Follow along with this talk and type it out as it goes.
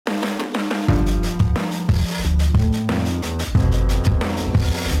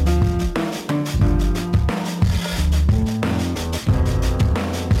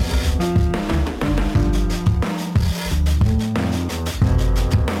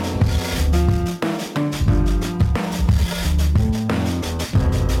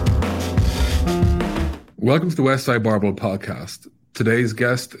Welcome to the Westside Barbell Podcast. Today's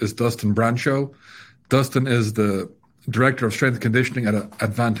guest is Dustin Brancho. Dustin is the Director of Strength and Conditioning at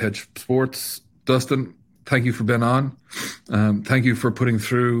Advantage Sports. Dustin, thank you for being on. Thank you for putting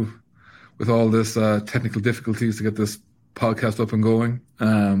through with all this technical difficulties to get this podcast up and going.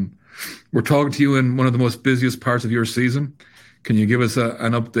 We're talking to you in one of the most busiest parts of your season. Can you give us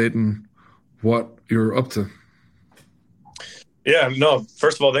an update on what you're up to? Yeah, no,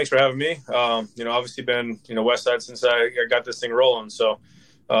 first of all, thanks for having me. Obviously been, Westside since I got this thing rolling. So,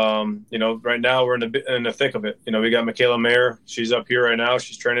 right now we're in the thick of it. We got Michaela Mayer. She's up here right now.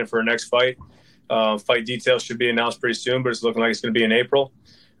 She's training for her next fight. Fight details should be announced pretty soon, but it's looking like it's going to be in April.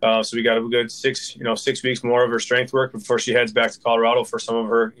 So we got a good 6 weeks more of her strength work before she heads back to Colorado for some of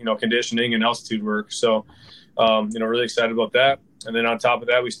her, conditioning and altitude work. So, really excited about that. And then on top of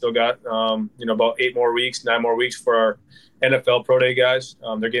that, we still got, about 9 more weeks for our NFL Pro Day guys.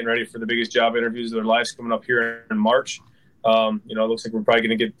 They're getting ready for the biggest job interviews of their lives coming up here in March. It looks like we're probably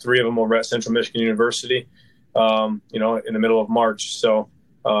going to get 3 of them over at Central Michigan University, in the middle of March. So,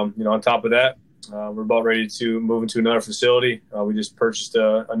 on top of that, we're about ready to move into another facility. We just purchased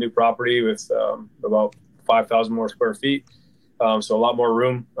a new property with about 5,000 more square feet. So a lot more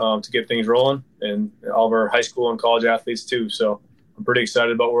room to get things rolling, and all of our high school and college athletes too. So I'm pretty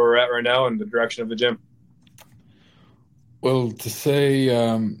excited about where we're at right now and the direction of the gym. Well, to say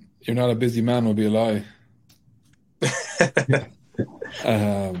you're not a busy man would be a lie.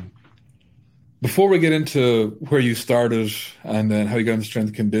 Before we get into where you started and then how you got into strength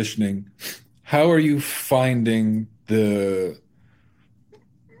and conditioning, how are you finding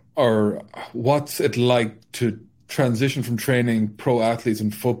what's it like to transition from training pro athletes in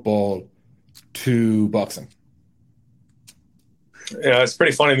football to boxing? Yeah, it's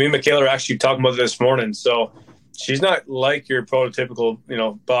pretty funny. Me and Michaela are actually talking about this morning. So she's not like your prototypical,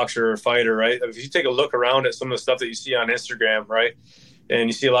 boxer or fighter, right? If you take a look around at some of the stuff that you see on Instagram, right, and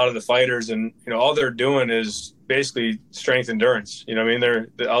you see a lot of the fighters, and all they're doing is basically strength endurance.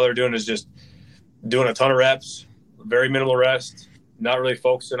 All they're doing is just doing a ton of reps, very minimal rest, not really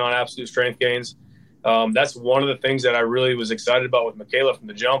focusing on absolute strength gains. That's one of the things that I really was excited about with Michaela from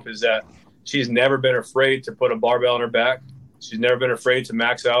the jump, is that she's never been afraid to put a barbell on her back. She's never been afraid to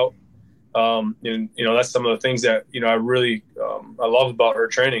max out. That's some of the things that, I really I love about her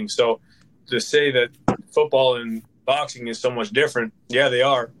training. So to say that football and boxing is so much different, yeah, they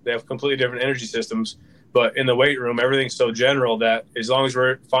are. They have completely different energy systems. But in the weight room, everything's so general that as long as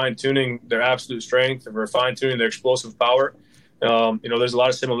we're fine-tuning their absolute strength, and we're fine-tuning their explosive power, there's a lot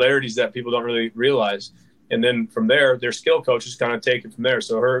of similarities that people don't really realize. And then from there, their skill coaches kind of take it from there.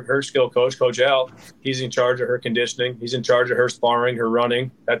 So her skill coach, Coach Al, he's in charge of her conditioning. He's in charge of her sparring, her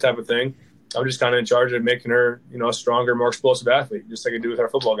running, that type of thing. I'm just kind of in charge of making her, a stronger, more explosive athlete, just like I do with our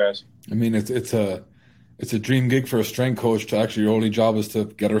football guys. I mean, it's a dream gig for a strength coach to actually, your only job is to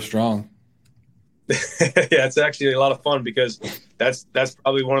get her strong. Yeah, it's actually a lot of fun because that's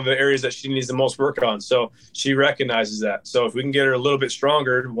probably one of the areas that she needs the most work on. So she recognizes that. So if we can get her a little bit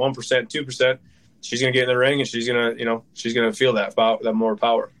stronger, 1%, 2%, she's going to get in the ring and she's going to feel that more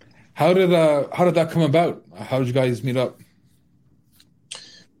power. How did that come about? How did you guys meet up?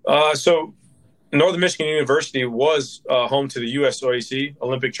 So Northern Michigan University was home to the USOAC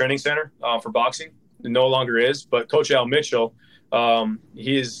Olympic Training Center for boxing. It no longer is, but Coach Al Mitchell,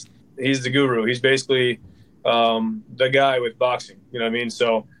 he's the guru. He's basically the guy with boxing. You know what I mean?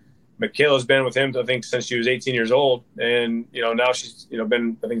 So Michaela's been with him, I think, since she was 18 years old. And, now she's,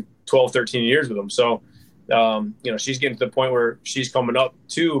 been, I think, 12, 13 years with him. So, she's getting to the point where she's coming up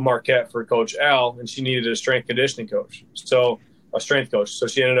to Marquette for Coach Al, and she needed a strength conditioning coach. So a strength coach. So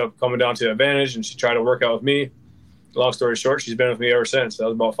she ended up coming down to Advantage, and she tried to work out with me. Long story short, she's been with me ever since. That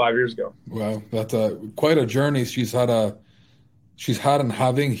was about 5 years ago. Wow. That's quite a journey she's had and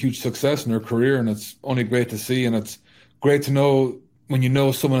having huge success in her career, and it's only great to see. And it's great to know when you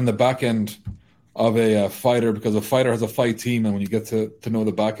know someone in the back end of a fighter, because a fighter has a fight team, and when you get to know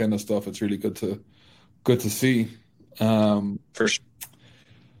the back end of stuff, it's really good to see. For sure.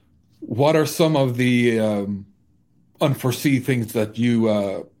 What are some of the unforeseen things that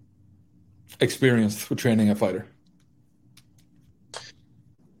you experienced with training a fighter?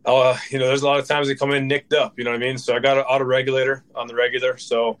 There's a lot of times they come in nicked up, you know what I mean? So I got an auto-regulator on the regular.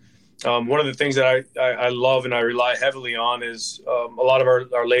 So one of the things that I love and I rely heavily on is a lot of our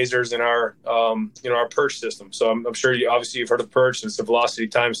lasers and our perch system. So I'm sure you've heard of perch. It's the velocity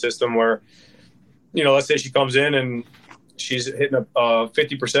time system where, let's say she comes in and she's hitting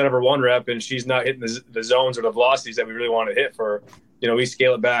 50% of her one rep and she's not hitting the zones or the velocities that we really want to hit for, we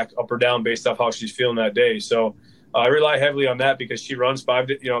scale it back up or down based off how she's feeling that day. So I rely heavily on that because she runs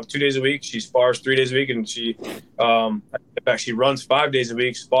 2 days a week. She spars 3 days a week, and in fact, she runs 5 days a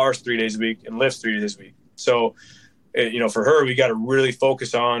week, spars 3 days a week, and lifts 3 days a week. So, for her, we got to really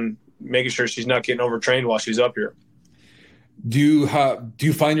focus on making sure she's not getting overtrained while she's up here. Do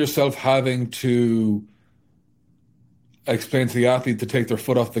you find yourself having to explain to the athlete to take their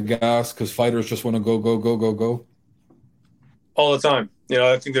foot off the gas because fighters just want to go, go, go, go, go? All the time.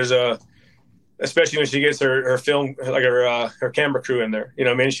 I think there's especially when she gets her film, like her camera crew in there.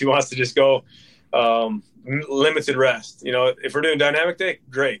 She wants to just go limited rest. If we're doing dynamic day,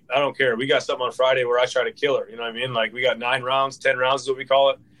 great. I don't care. We got something on Friday where I try to kill her. You know what I mean? Like we got 9 rounds, 10 rounds is what we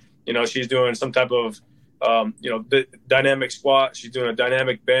call it. She's doing some type of, dynamic squat. She's doing a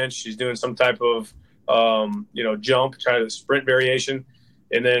dynamic bench. She's doing some type of, jump, kind of sprint variation.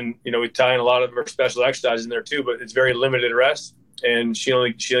 And then, we tie in a lot of her special exercises in there too, but it's very limited rest. And she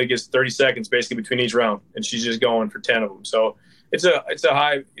only gets 30 seconds basically between each round, and she's just going for 10 of them. So it's a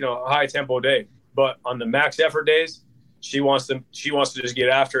high tempo day. But on the max effort days, she wants to just get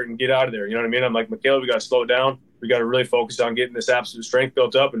after it and get out of there. You know what I mean? I'm like, Michaela, we got to slow it down. We got to really focus on getting this absolute strength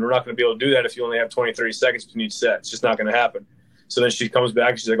built up, and we're not going to be able to do that if you only have 20, 30 seconds between each set. It's just not going to happen. So then she comes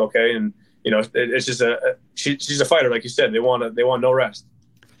back and she's like, okay, and it's just she's a fighter, like you said. They want no rest.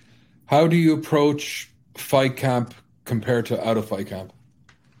 How do you approach fight camp compared to out of fight camp?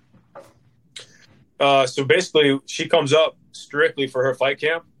 So basically, she comes up strictly for her fight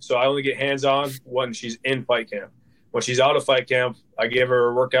camp. So I only get hands-on when she's in fight camp. When she's out of fight camp, I give her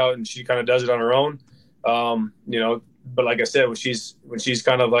a workout and she kind of does it on her own. But like I said, when she's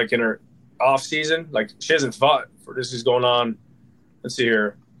kind of like in her off season, like she hasn't fought for, this is going on, let's see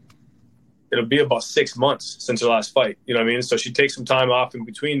here, it'll be about 6 months since her last fight. You know what I mean? So she takes some time off in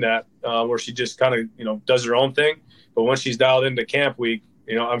between that, where she just kind of, does her own thing. But once she's dialed into camp week,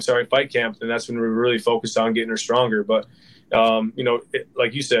 fight camp, then that's when we really focus on getting her stronger. But,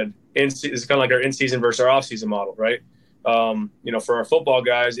 like you said, it's kind of like our in-season versus our off-season model, right? For our football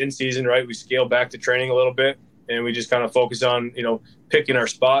guys, in-season, right, we scale back to training a little bit, and we just kind of focus on, picking our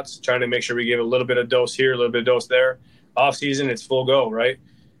spots, trying to make sure we give a little bit of dose here, a little bit of dose there. Off-season, it's full go, right?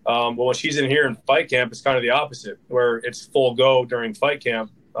 Well, when she's in here in fight camp, it's kind of the opposite, where it's full go during fight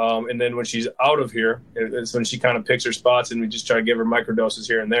camp. And then when she's out of here, it's when she kind of picks her spots, and we just try to give her microdoses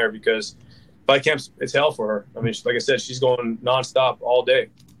here and there because fight camp's, it's hell for her. I mean, like I said, she's going nonstop all day.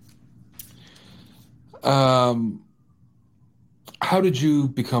 How did you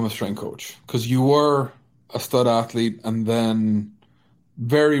become a strength coach? Because you were a stud athlete, and then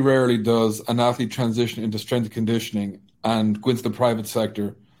very rarely does an athlete transition into strength and conditioning and go into the private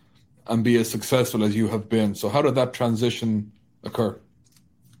sector and be as successful as you have been. So how did that transition occur?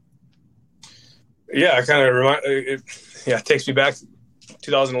 Yeah, it takes me back to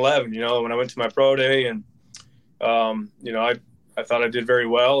 2011, when I went to my pro day, and, I thought I did very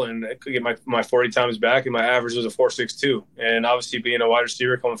well, and I could get my 40 times back, and my average was a 4.62. And obviously being a wide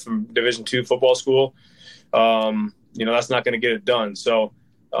receiver coming from Division II football school, that's not going to get it done. So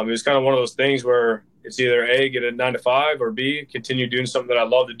it was kind of one of those things where it's either A, get a 9 to 5, or B, continue doing something that I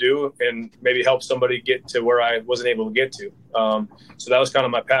love to do and maybe help somebody get to where I wasn't able to get to. So that was kind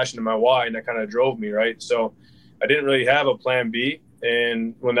of my passion and my why, and that kind of drove me, right? So I didn't really have a plan B.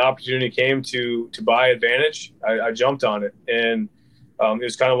 And when the opportunity came to buy Advantage, I jumped on it. And it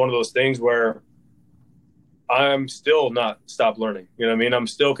was kind of one of those things where I'm still not stopped learning. You know what I mean? I'm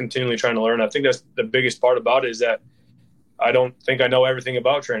still continually trying to learn. I think that's the biggest part about it, is that I don't think I know everything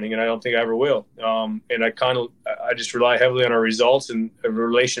about training, and I don't think I ever will. And I just rely heavily on our results and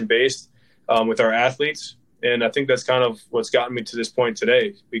relation-based with our athletes. And I think that's kind of what's gotten me to this point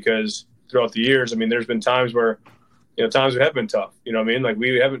today, because throughout the years, I mean, there's been times where, times have been tough. You know what I mean? Like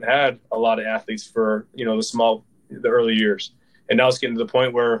we haven't had a lot of athletes for, the early years. And now it's getting to the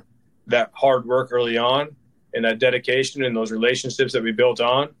point where that hard work early on and that dedication and those relationships that we built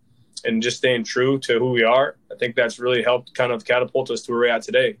on and just staying true to who we are, I think that's really helped kind of catapult us to where we're at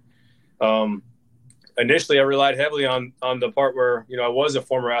today. Initially, I relied heavily on the part where, I was a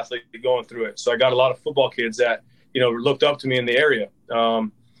former athlete going through it. So I got a lot of football kids that, looked up to me in the area.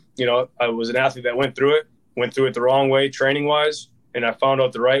 I was an athlete that went through it the wrong way, training wise. And I found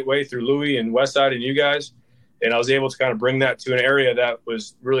out the right way through Louis and Westside and you guys. And I was able to kind of bring that to an area that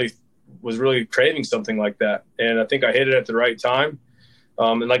was really craving something like that. And I think I hit it at the right time.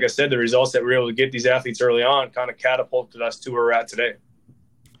 And like I said, the results that we were able to get these athletes early on kind of catapulted us to where we're at today.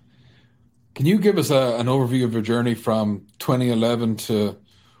 Can you give us an overview of your journey from 2011 to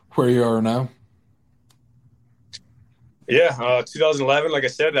where you are now? Yeah, 2011, like I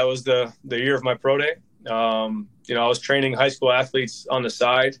said, that was the year of my pro day. I was training high school athletes on the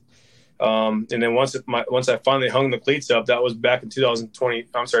side. And then once I finally hung the cleats up, that was back in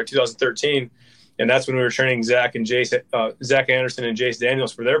 2013. And that's when we were training Zach Anderson and Jace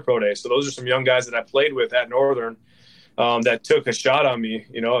Daniels for their pro day. So those are some young guys that I played with at Northern that took a shot on me,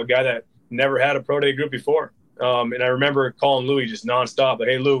 a guy that never had a pro day group before. And I remember calling Louis just nonstop, like,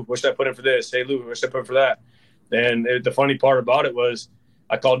 hey, Lou, what should I put in for this? Hey, Lou, what should I put in for that? And the funny part about it was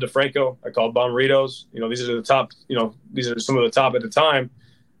I called DeFranco, I called Bomeritos. These are the top, these are some of the top at the time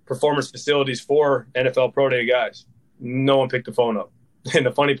performance facilities for NFL pro day guys. No one picked the phone up. And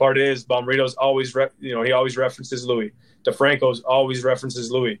the funny part is Bomeritos always, he always references Louis. DeFranco's always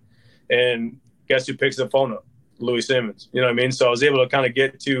references Louis. And guess who picks the phone up? Louis Simmons. You know what I mean? So I was able to kind of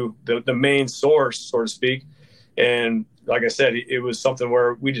get to the main source, so to speak. And like I said, it was something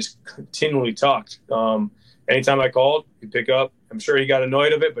where we just continually talked. Anytime I called, he'd pick up. I'm sure he got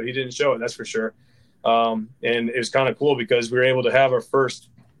annoyed of it, but he didn't show it, that's for sure. And it was kind of cool because we were able to have our first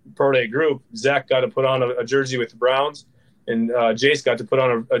pro day group. Zach got to put on a jersey with the Browns, and Jace got to put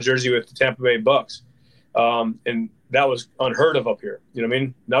on a jersey with the Tampa Bay Bucks. And that was unheard of up here. You know what I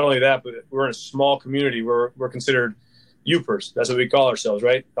mean? Not only that, but we're in a small community. We're considered Upers. That's what we call ourselves,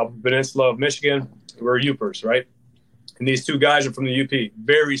 right? Up the peninsula of Michigan, we're Upers, right? And these two guys are from the UP,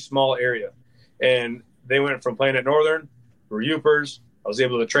 very small area. And they went from playing at Northern, we're Upers. I was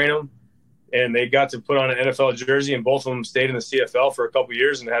able to train them, and they got to put on an NFL jersey, and both of them stayed in the CFL for a couple of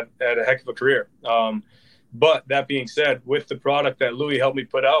years and had a heck of a career. But that being said, with the product that Louis helped me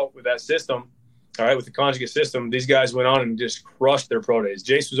put out with that system, all right, with the conjugate system, these guys went on and just crushed their pro days.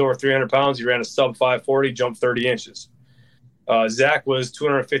 Jace was over 300 pounds. He ran a sub 540, jumped 30 inches. Zach was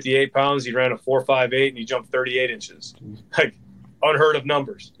 258 pounds. He ran a 4.58, and he jumped 38 inches. Like, unheard of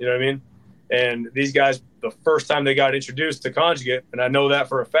numbers. You know what I mean? And these guys, the first time they got introduced to conjugate, and I know that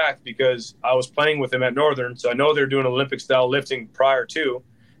for a fact because I was playing with them at Northern, so I know they're doing Olympic-style lifting prior to.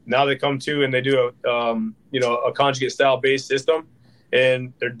 Now they come to and they do a conjugate-style base system,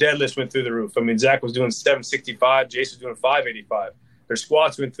 and their deadlifts went through the roof. I mean, Zach was doing 765, Jace was doing 585. Their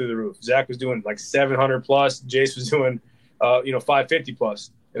squats went through the roof. Zach was doing like 700 plus, Jace was doing 550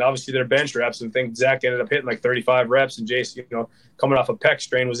 plus. And obviously their bench reps, and I think Zach ended up hitting like 35 reps, and Jace, coming off a pec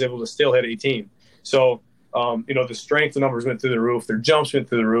strain, was able to still hit 18. So, the strength numbers went through the roof. Their jumps went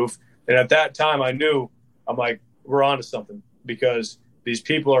through the roof. And at that time I knew, I'm like, we're onto something, because these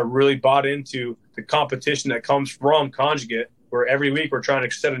people are really bought into the competition that comes from conjugate, where every week we're trying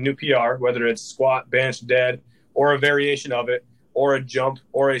to set a new PR, whether it's squat, bench, dead, or a variation of it, or a jump,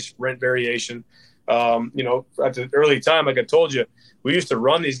 or a sprint variation. At the early time, like I told you, we used to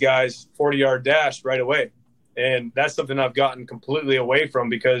run these guys 40-yard dash right away. And that's something I've gotten completely away from,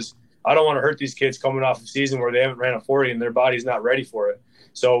 because I don't want to hurt these kids coming off a season where they haven't ran a 40 and their body's not ready for it.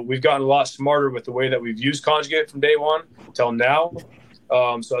 So we've gotten a lot smarter with the way that we've used conjugate from day one till now.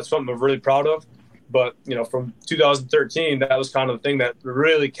 So that's something I'm really proud of. But, from 2013, that was kind of the thing that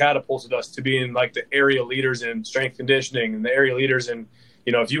really catapulted us to being like the area leaders in strength conditioning, and the area leaders in,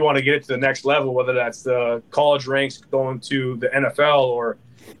 if you want to get it to the next level, whether that's the college ranks going to the NFL or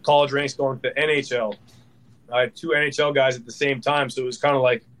college ranks going to the NHL. I had two NHL guys at the same time. So it was kind of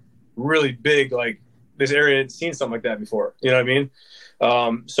like really big, like this area hadn't seen something like that before. You know what I mean?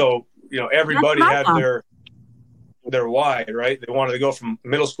 Everybody had their why, right? They wanted to go from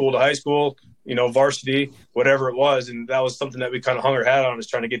middle school to high school, varsity, whatever it was. And that was something that we kind of hung our hat on, is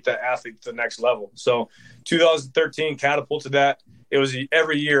trying to get that athlete to the next level. So 2013 catapulted that. It was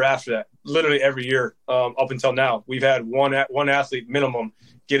every year after that, literally every year up until now. We've had one athlete minimum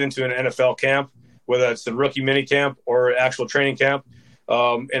get into an NFL camp, whether it's the rookie mini camp or actual training camp.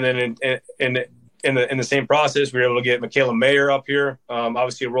 And then in the same process, we were able to get Michaela Mayer up here,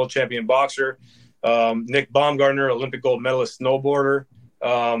 obviously a world champion boxer. Nick Baumgartner, Olympic gold medalist snowboarder.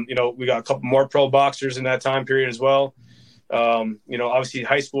 We got a couple more pro boxers in that time period as well. Obviously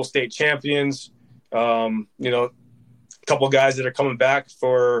high school state champions. A couple of guys that are coming back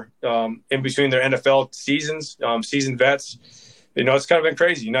for in between their NFL seasons, seasoned vets. It's kind of been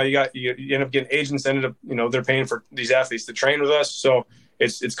crazy. You end up getting agents ended up, they're paying for these athletes to train with us. So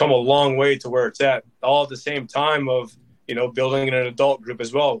it's come a long way to where it's at, all at the same time of, building an adult group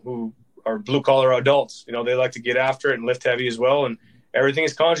as well, who are blue collar adults. They like to get after it and lift heavy as well. And everything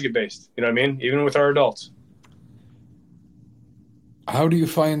is conjugate based. You know what I mean? Even with our adults. How do you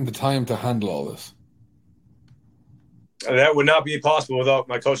find the time to handle all this? That would not be possible without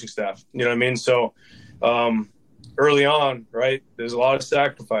my coaching staff. You know what I mean? So early on, right, there's a lot of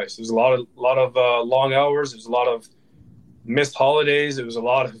sacrifice. There's a lot of long hours. There's a lot of missed holidays. There was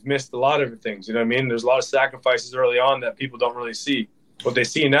missed a lot of things. You know what I mean? There's a lot of sacrifices early on that people don't really see. What they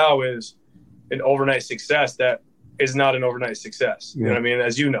see now is an overnight success that is not an overnight success. You know what I mean?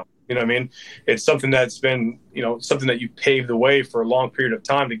 As you know, You know what I mean? It's something that's been, something that you paved the way for a long period of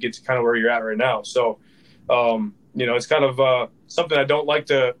time to get to kind of where you're at right now. So, it's kind of something I don't like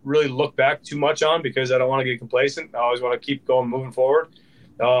to really look back too much on because I don't want to get complacent. I always want to keep going, moving forward.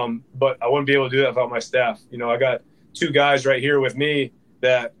 But I wouldn't be able to do that without my staff. I got 2 guys right here with me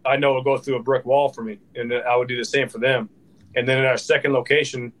that I know will go through a brick wall for me, and I would do the same for them. And then in our second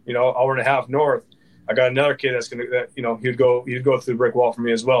location, hour and a half north, I got another kid he'd go through the brick wall for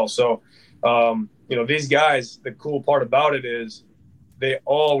me as well. So, these guys, the cool part about it is they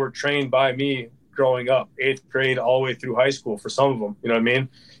all were trained by me growing up, 8th grade all the way through high school for some of them. You know what I mean?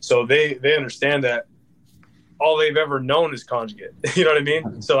 So they understand that all they've ever known is conjugate. You know what I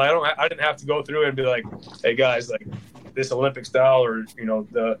mean? So I didn't have to go through it and be like, hey guys, like this Olympic style or,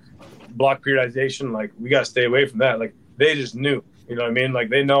 the block periodization, like we got to stay away from that. Like they just knew, you know what I mean? Like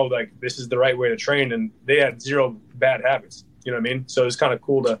they know like this is the right way to train, and they had 0 bad habits. You know what I mean? So it's kind of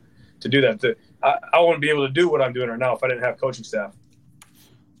cool to do that. I wouldn't be able to do what I'm doing right now if I didn't have coaching staff.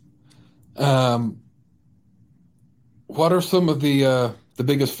 What are some of the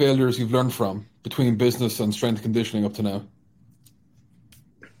biggest failures you've learned from between business and strength and conditioning up to now?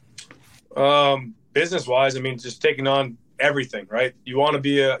 Business wise, I mean, just taking on everything, right? You want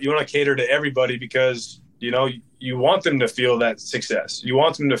to cater to everybody because, you want them to feel that success. You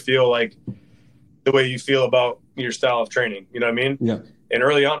want them to feel like the way you feel about your style of training. You know what I mean? Yeah. And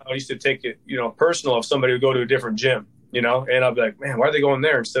early on, I used to take it, personal if somebody would go to a different gym, and I'd be like, man, why are they going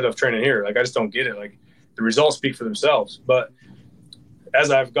there instead of training here? Like, I just don't get it. Like, the results speak for themselves. But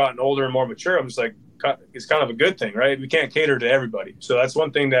as I've gotten older and more mature, I'm just like, it's kind of a good thing, right? We can't cater to everybody. So that's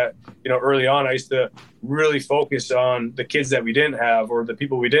one thing that, early on, I used to really focus on the kids that we didn't have or the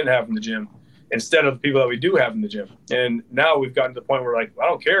people we didn't have in the gym instead of the people that we do have in the gym. And now we've gotten to the point where, like, I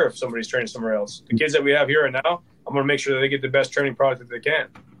don't care if somebody's training somewhere else. The kids that we have here and now, I'm going to make sure that they get the best training product that they can.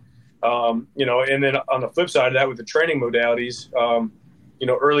 And then on the flip side of that, with the training modalities,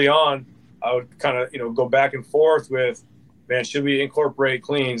 early on, I would kind of, go back and forth with, man, should we incorporate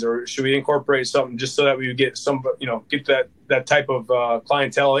cleans or should we incorporate something just so that we would get some, get that type of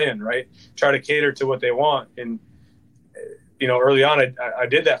clientele in, right? Try to cater to what they want. And, early on, I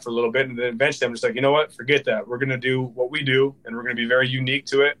did that for a little bit. And then eventually I'm just like, you know what, forget that. We're going to do what we do and we're going to be very unique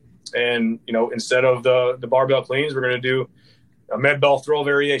to it. And, instead of the barbell cleans, we're going to do a med ball throw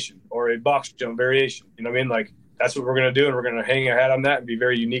variation or a box jump variation. You know what I mean? Like, that's what we're going to do. And we're going to hang our hat on that and be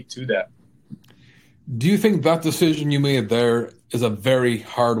very unique to that. Do you think that decision you made there is a very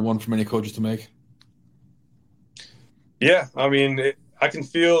hard one for many coaches to make? Yeah. I mean, I can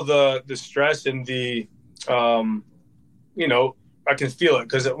feel the stress and the, I can feel it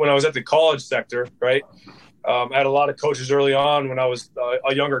because when I was at the college sector, right, I had a lot of coaches early on when I was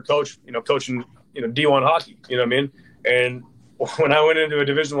a younger coach, coaching, D1 hockey, you know what I mean? And when I went into a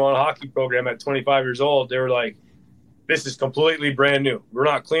Division I hockey program at 25 years old, they were like, this is completely brand new. We're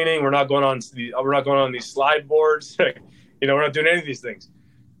not cleaning. We're not going on these slide boards. We're not doing any of these things.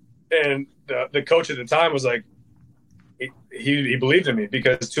 And the coach at the time was like, he believed in me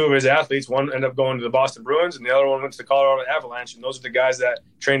because 2 of his athletes, one ended up going to the Boston Bruins and the other one went to the Colorado Avalanche. And those are the guys that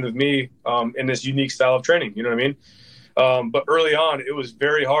trained with me in this unique style of training. You know what I mean? But early on, it was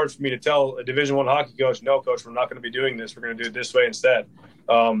very hard for me to tell a Division I hockey coach, no, coach, we're not going to be doing this. We're going to do it this way instead.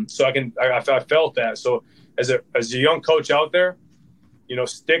 So I felt that. So as a young coach out there,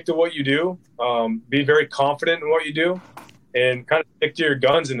 stick to what you do, be very confident in what you do, and kind of stick to your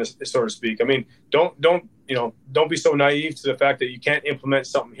guns, in this, so to speak. I mean, don't be so naive to the fact that you can't implement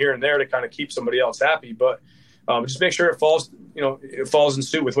something here and there to kind of keep somebody else happy, but just make sure it falls in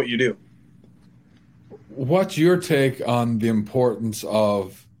suit with what you do. What's your take on the importance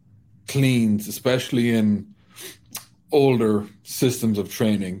of cleans, especially in older systems of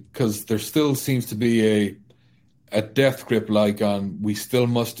training? Because there still seems to be a death grip, like on we still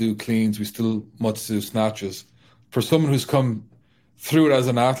must do cleans, we still must do snatches. For someone who's come through it as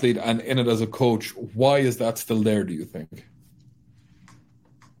an athlete and in it as a coach, why is that still there, do you think?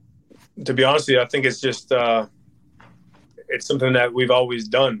 To be honest with you, I think it's just it's something that we've always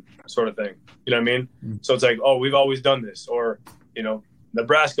done, sort of thing. You know what I mean? Mm-hmm. So it's like, oh, we've always done this, or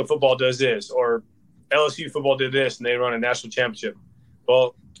Nebraska football does this, or LSU football did this, and they run a national championship.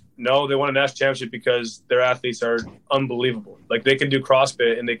 Well, no, they won a national championship because their athletes are unbelievable. Like, they can do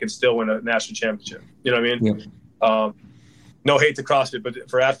CrossFit and they can still win a national championship. You know what I mean? Yeah. No hate to CrossFit, but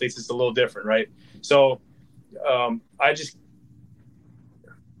for athletes, it's a little different, right? So I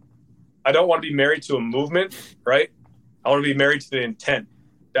don't want to be married to a movement, right? I want to be married to the intent.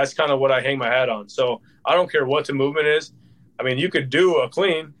 That's kind of what I hang my hat on. So I don't care what the movement is. I mean, you could do a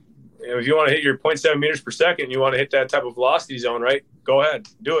clean. If you want to hit your 0.7 meters per second, you want to hit that type of velocity zone, right? go ahead,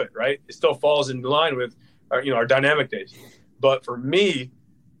 do it, right? It still falls in line with our dynamic days. But for me,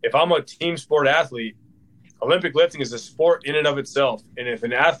 if I'm a team sport athlete, Olympic lifting is a sport in and of itself. And if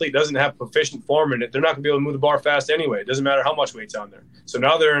an athlete doesn't have proficient form in it, they're not going to be able to move the bar fast anyway. It doesn't matter how much weight's on there. So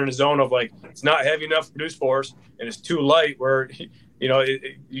now they're in a zone of like, it's not heavy enough to produce force and it's too light where,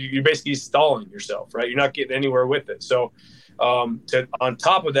 you're basically stalling yourself, right? You're not getting anywhere with it. So on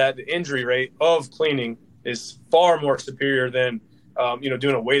top of that, the injury rate of cleaning is far more superior than,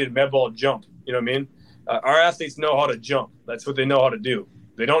 doing a weighted med ball jump. You know what I mean? Our athletes know how to jump. That's what they know how to do.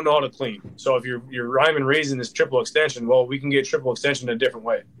 They don't know how to clean. So if your rhyme and reason is triple extension, well, we can get triple extension in a different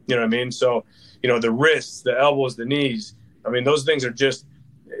way. You know what I mean? So, the wrists, the elbows, the knees, those things are just,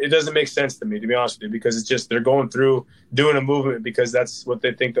 it doesn't make sense to me, to be honest with you, because it's just, they're going through doing a movement because that's what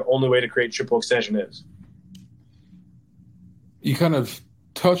they think the only way to create triple extension is. You kind of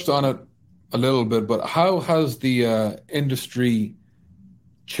touched on it a little bit, but how has the industry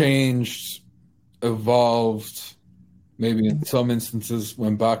changed, evolved, maybe in some instances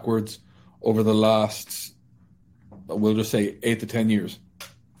went backwards over the last, we'll just say 8 to 10 years?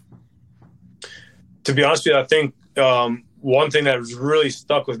 To be honest with you, I think one thing that has really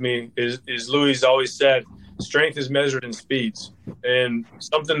stuck with me is Louis always said, strength is measured in speeds. And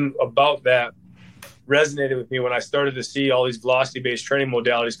something about that resonated with me when I started to see all these velocity-based training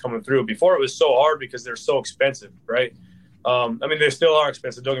modalities coming through. Before, it was so hard because they're so expensive, right? They still are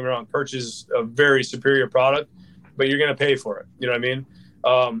expensive. Don't get me wrong. Perch is a very superior product, but you're going to pay for it. You know what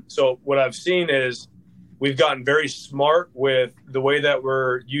I mean? So what I've seen is we've gotten very smart with the way that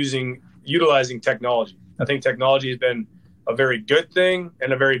we're utilizing technology. I think technology has been a very good thing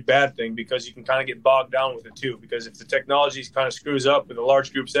and a very bad thing because you can kind of get bogged down with it too. Because if the technology kind of screws up with a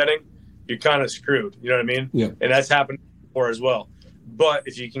large group setting, you're kind of screwed. You know what I mean? Yeah. And that's happened before as well. But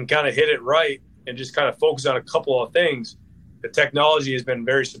if you can kind of hit it right and just kind of focus on a couple of things, the technology has been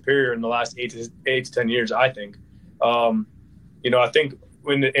very superior in the last 8 to 10 years, I think. I think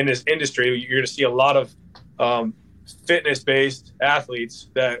in this industry, you're going to see a lot of fitness-based athletes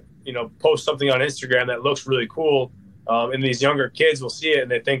that, post something on Instagram that looks really cool. And these younger kids will see it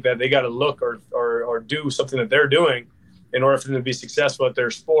and they think that they got to look or do something that they're doing in order for them to be successful at their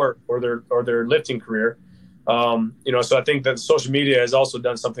sport or their lifting career. So I think that social media has also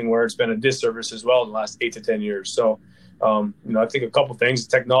done something where it's been a disservice as well in the last 8 to 10 years. So, I think a couple things,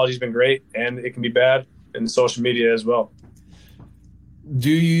 technology's been great and it can be bad, and social media as well. Do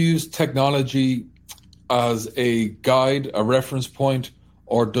you use technology as a guide, a reference point,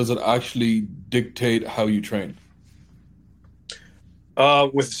 or does it actually dictate how you train?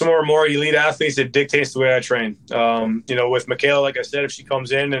 With some of our more elite athletes, it dictates the way I train. With Michaela, like I said, if she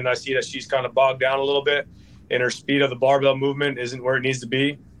comes in and I see that she's kind of bogged down a little bit and her speed of the barbell movement isn't where it needs to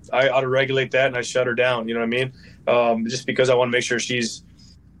be, I auto-regulate that and I shut her down. You know what I mean? Just because I want to make sure she's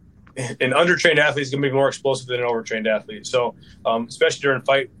an undertrained athlete is going to be more explosive than an overtrained athlete. So, especially during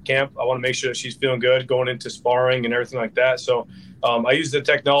fight camp, I want to make sure that she's feeling good going into sparring and everything like that. So, I use the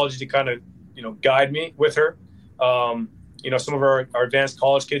technology to kind of, guide me with her. Some of our advanced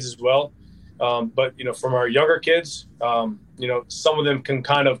college kids as well. But, from our younger kids, some of them can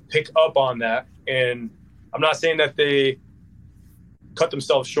kind of pick up on that. And I'm not saying that they cut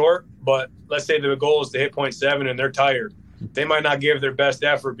themselves short, but let's say the goal is to hit 0.7 and they're tired. They might not give their best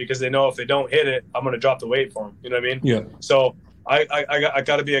effort because they know if they don't hit it, I'm going to drop the weight for them. You know what I mean? Yeah. So I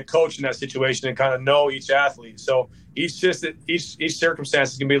got to be a coach in that situation and kind of know each athlete. So each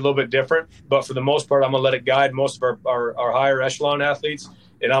circumstance is going to be a little bit different, but for the most part, I'm going to let it guide most of our higher echelon athletes,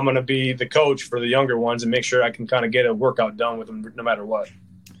 and I'm going to be the coach for the younger ones and make sure I can kind of get a workout done with them no matter what.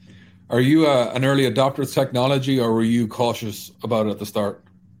 Are you an early adopter of technology, or were you cautious about it at the start?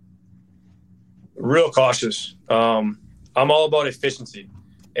 Real cautious. I'm all about efficiency,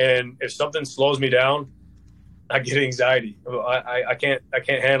 and if something slows me down, I get anxiety. I can't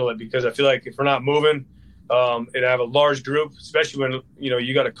handle it because I feel like if we're not moving, and I have a large group, especially when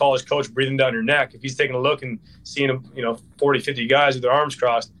you got a college coach breathing down your neck. If he's taking a look and seeing 40, 50 guys with their arms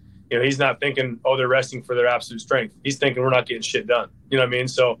crossed, he's not thinking, oh, they're resting for their absolute strength. He's thinking we're not getting shit done. You know what I mean?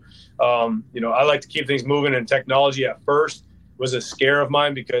 So, I like to keep things moving, and technology at first was a scare of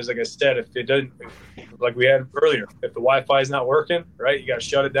mine because, like I said, if it doesn't, like we had earlier, if the Wi-Fi is not working, right, you got to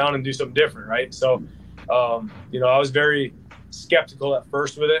shut it down and do something different, right? So, I was very skeptical at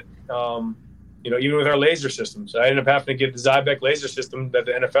first with it. Even with our laser systems, I ended up having to get the Zybex laser system that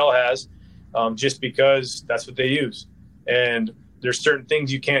the NFL has, just because that's what they use. And there's certain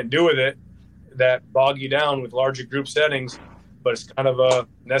things you can't do with it that bog you down with larger group settings, but it's kind of a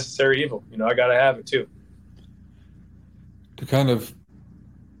necessary evil. I got to have it too. To kind of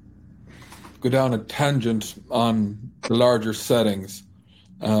go down a tangent on the larger settings.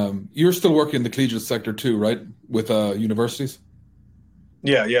 You're still working in the collegiate sector too, right? With universities?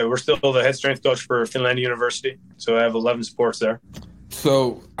 Yeah. We're still the head strength coach for Finlandia University. So I have 11 sports there.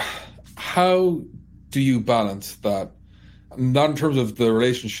 So how do you balance that? Not in terms of the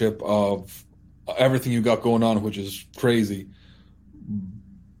relationship of everything you got going on, which is crazy.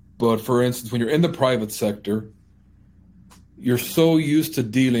 But for instance, when you're in the private sector, you're so used to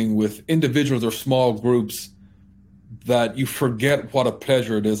dealing with individuals or small groups that you forget what a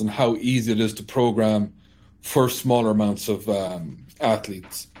pleasure it is and how easy it is to program for smaller amounts of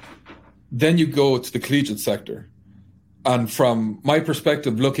athletes. Then you go to the collegiate sector. And from my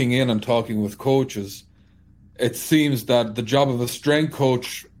perspective, looking in and talking with coaches, it seems that the job of a strength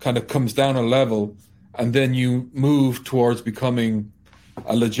coach kind of comes down a level, and then you move towards becoming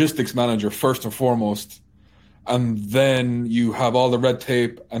a logistics manager first and foremost. And then you have all the red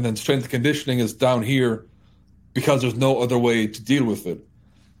tape, and then strength and conditioning is down here because there's no other way to deal with it.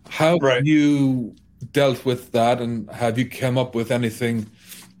 How have you dealt with that, and have you come up with anything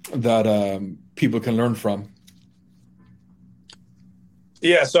that people can learn from?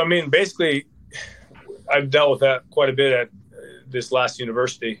 Yeah, so I mean, basically, I've dealt with that quite a bit at this last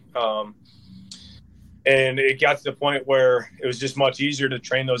university. And it got to the point where it was just much easier to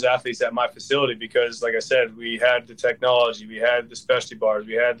train those athletes at my facility because, like I said, we had the technology, we had the specialty bars,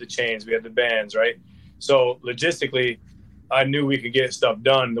 we had the chains, we had the bands, right? So logistically, I knew we could get stuff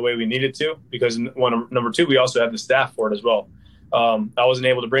done the way we needed to because, number two, we also had the staff for it as well. I wasn't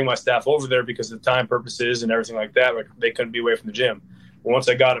able to bring my staff over there because of time purposes and everything like that. Like, they couldn't be away from the gym. But once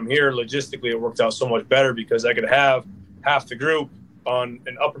I got them here, logistically, it worked out so much better because I could have half the group on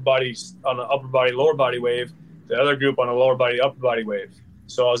an upper body, lower body wave, the other group on a lower body, upper body wave.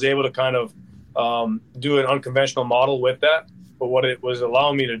 So I was able to kind of do an unconventional model with that. But what it was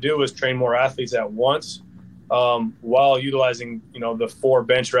allowing me to do was train more athletes at once while utilizing, the 4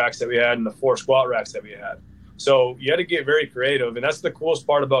 bench racks that we had and the 4 squat racks that we had. So you had to get very creative. And that's the coolest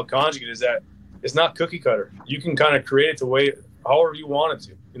part about Conjugate is that it's not cookie cutter. You can kind of create it the way, however you want it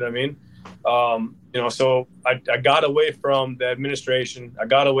to, you know what I mean? So I got away from the administration. I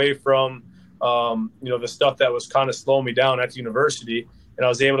got away from, the stuff that was kind of slowing me down at the university. And I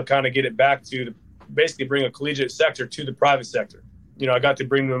was able to kind of get it back to basically bring a collegiate sector to the private sector. I got to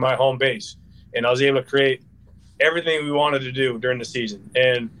bring them to my home base, and I was able to create everything we wanted to do during the season.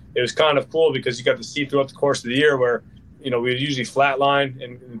 And it was kind of cool because you got to see throughout the course of the year where, we would usually flatline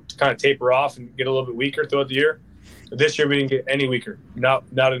and kind of taper off and get a little bit weaker throughout the year. This year we didn't get any weaker, not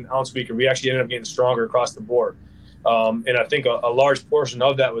an ounce weaker. We actually ended up getting stronger across the board. And I think a large portion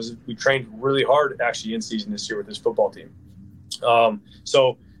of that was we trained really hard actually in season this year with this football team.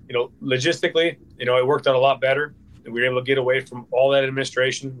 So logistically, it worked out a lot better. We were able to get away from all that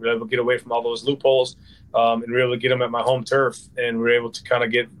administration. We were able to get away from all those loopholes, and we were able to get them at my home turf, and we were able to kind of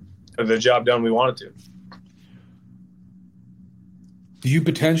get the job done we wanted to. Do you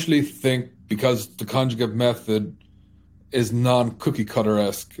potentially think, because the conjugate method is non-cookie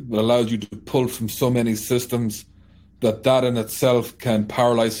cutter-esque, that allows you to pull from so many systems, that in itself can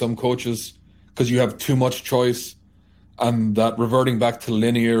paralyze some coaches because you have too much choice, and that reverting back to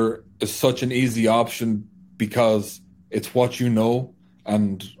linear is such an easy option because it's what you know?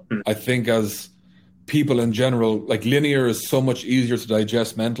 And I think as people in general, like, linear is so much easier to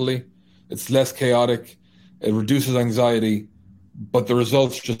digest mentally. It's less chaotic. It reduces anxiety, but the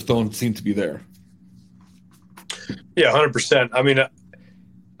results just don't seem to be there. Yeah, 100%. I mean,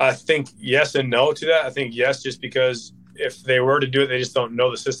 I think yes and no to that. I think yes, just because if they were to do it, they just don't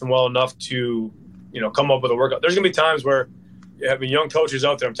know the system well enough to, come up with a workout. There's going to be times where having young coaches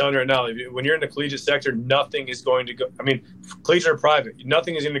out there, I'm telling you right now, when you're in the collegiate sector, nothing is going to go. I mean, collegiate or private,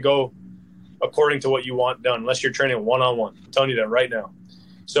 nothing is going to go according to what you want done unless you're training one-on-one. I'm telling you that right now.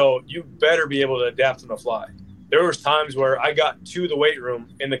 So you better be able to adapt on the fly. There was times where I got to the weight room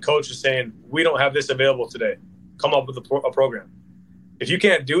and the coach was saying, we don't have this available today. Come up with a program. If you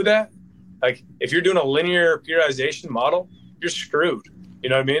can't do that, like if you're doing a linear periodization model, you're screwed. You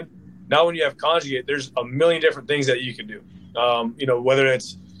know what I mean? Now when you have conjugate, there's a million different things that you can do. Whether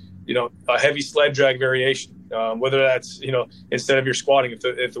it's, a heavy sled drag variation, whether that's, instead of your squatting,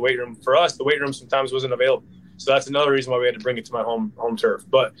 if the weight room, for us, the weight room sometimes wasn't available. So that's another reason why we had to bring it to my home turf.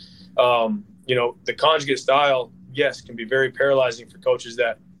 But, the conjugate style, yes, can be very paralyzing for coaches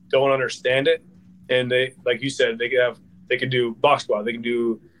that don't understand it. And they, like you said, they can do box squat, they can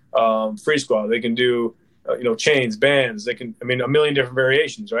do free squat, they can do, chains, bands, they can, a million different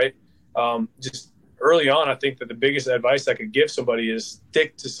variations, right? Just early on, I think that the biggest advice I could give somebody is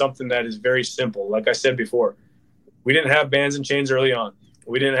stick to something that is very simple. Like I said before, we didn't have bands and chains early on.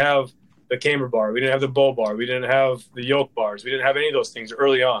 We didn't have the camber bar. We didn't have the bull bar. We didn't have the yoke bars. We didn't have any of those things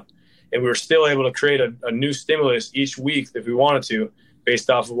early on. And we were still able to create a new stimulus each week if we wanted to, based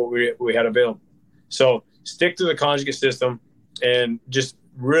off of what we had available. So stick to the conjugate system and just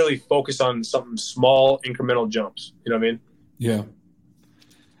really focus on something small, incremental jumps. You know what I mean? Yeah.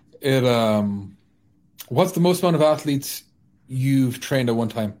 What's the most amount of athletes you've trained at one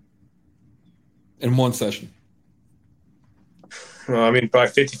time in one session? I mean,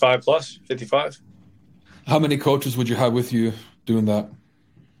 probably 55 plus, 55. How many coaches would you have with you doing that?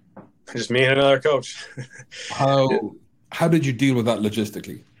 Just me and another coach. How did you deal with that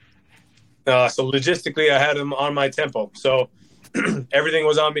logistically? So logistically, I had them on my tempo. So everything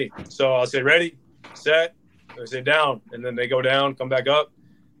was on me. So I'll say, ready, set, I say down, and then they go down, come back up,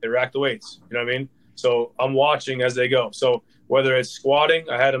 they rack the weights. You know what I mean? So I'm watching as they go. So whether it's squatting,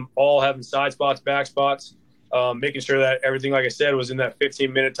 I had them all having side spots, back spots, making sure that everything, like I said, was in that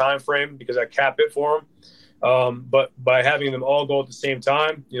 15-minute time frame because I cap it for them. But by having them all go at the same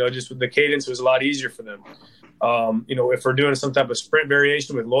time, just with the cadence, was a lot easier for them. If we're doing some type of sprint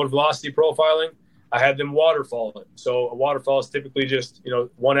variation with load velocity profiling, I had them waterfalling. So a waterfall is typically just,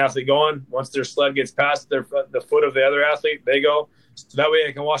 one athlete going. Once their sled gets past the foot of the other athlete, they go. So that way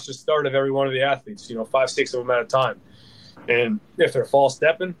I can watch the start of every one of the athletes, 5, 6 of them at a time. And if they're false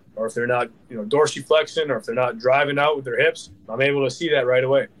stepping or if they're not, dorsiflexion or if they're not driving out with their hips, I'm able to see that right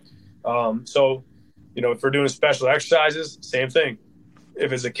away. If we're doing special exercises, same thing.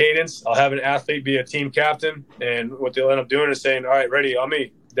 If it's a cadence, I'll have an athlete be a team captain. And what they'll end up doing is saying, all right, ready, on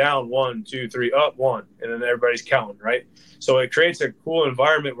me, down, 1, 2, 3, up, 1. And then everybody's counting, right? So it creates a cool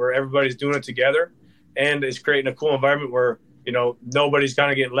environment where everybody's doing it together. And it's creating a cool environment where, nobody's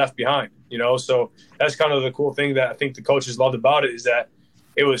kind of getting left behind, So that's kind of the cool thing that I think the coaches loved about it is that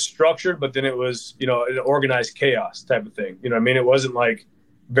it was structured, but then it was, an organized chaos type of thing. It wasn't like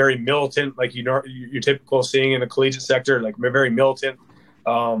very militant, like you're typical seeing in the collegiate sector, like very militant.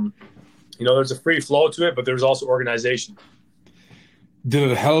 There's a free flow to it, but there's also organization.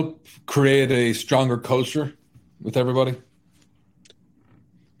 Did it help create a stronger culture with everybody?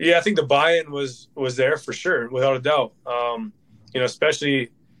 Yeah, I think the buy-in was there for sure, without a doubt.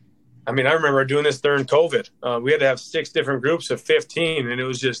 Especially, I remember doing this during COVID. We had to have 6 different groups of 15, and it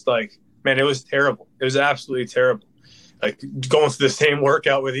was just like, man, it was terrible. It was absolutely terrible. Like going through the same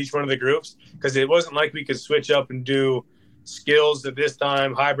workout with each one of the groups, because it wasn't like we could switch up and do skills at this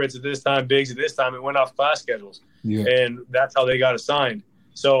time, hybrids at this time, bigs at this time. It went off class schedules, and that's how they got assigned.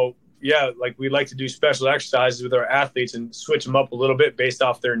 So yeah, like we like to do special exercises with our athletes and switch them up a little bit based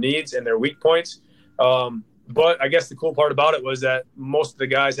off their needs and their weak points. But I guess the cool part about it was that most of the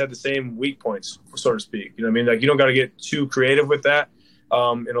guys had the same weak points, so to speak. Like you don't got to get too creative with that.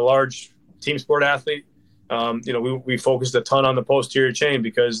 In a large team sport athlete, we focused a ton on the posterior chain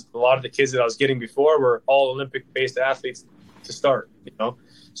because a lot of the kids that I was getting before were all Olympic-based athletes to start,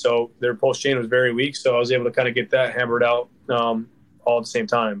 So their post chain was very weak, so I was able to kind of get that hammered out all at the same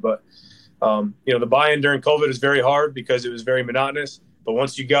time. But, the buy-in during COVID was very hard because it was very monotonous. But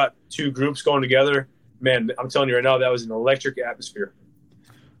once you got 2 groups going together, man, I'm telling you right now, that was an electric atmosphere.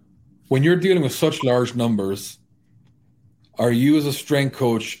 When you're dealing with such large numbers, are you as a strength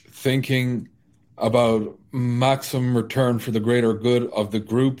coach thinking about maximum return for the greater good of the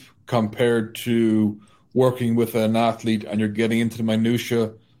group compared to working with an athlete and you're getting into the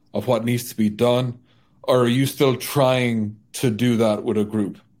minutiae of what needs to be done? Or are you still trying to do that with a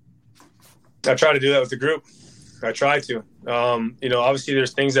group? I try to do that with the group. I try to. Obviously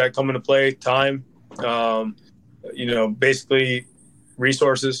there's things that come into play, time, basically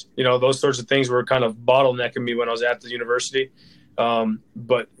resources, those sorts of things were kind of bottlenecking me when I was at the university.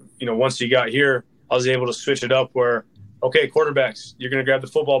 But once you got here, I was able to switch it up where, okay, quarterbacks, you're going to grab the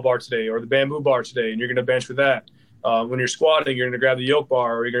football bar today or the bamboo bar today, and you're going to bench with that. When you're squatting, you're going to grab the yoke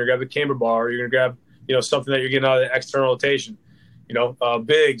bar, or you're going to grab the camber bar, or you're going to grab, something that you're getting out of the external rotation.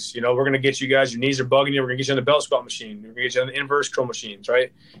 Bigs, we're going to get you guys, your knees are bugging you. We're going to get you on the belt squat machine. We're going to get you on the inverse curl machines,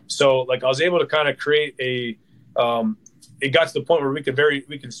 right? So like I was able to kind of create it got to the point where we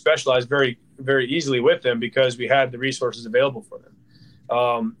could specialize very, very easily with them because we had the resources available for them.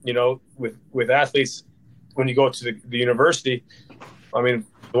 With athletes, when you go to the university, the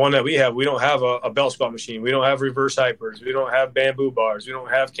one that we don't have a belt squat machine. We don't have reverse hypers. We don't have bamboo bars. We don't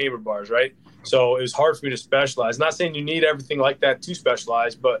have camber bars, right? So it was hard for me to specialize. Not saying you need everything like that to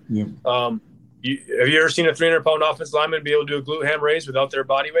specialize, but have you ever seen a 300-pound offensive lineman be able to do a glute ham raise without their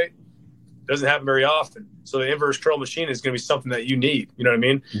body weight? It doesn't happen very often. So the inverse curl machine is going to be something that you need, in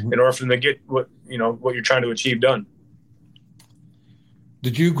order for them to get what you're trying to achieve done.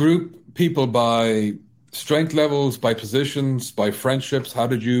 Did you group people by strength levels, by positions, by friendships? How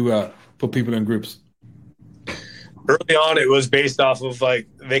did you put people in groups? Early on, it was based off of like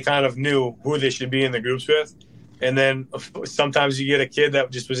they kind of knew who they should be in the groups with. And then sometimes you get a kid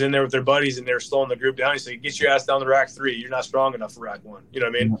that just was in there with their buddies and they're slowing the group down. You say, get your ass down to rack 3. You're not strong enough for rack 1. You know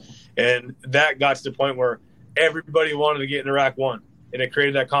what I mean? And that got to the point where everybody wanted to get into rack 1, and it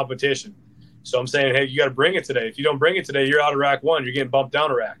created that competition. So I'm saying, hey, you got to bring it today. If you don't bring it today, you're out of rack 1. You're getting bumped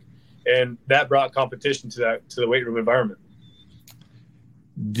down a rack. And that brought competition to the weight room environment.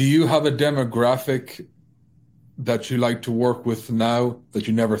 Do you have a demographic that you like to work with now that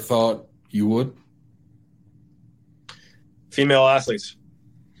you never thought you would? Female athletes.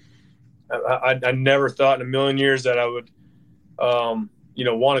 I never thought in a million years that I would,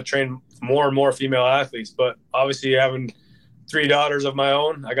 want to train more and more female athletes. But obviously, having 3 daughters of my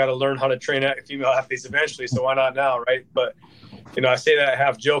own, I got to learn how to train female athletes eventually. So why not now, right? But I say that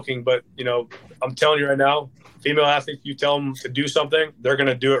half joking, but I'm telling you right now, female athletes, you tell them to do something, they're going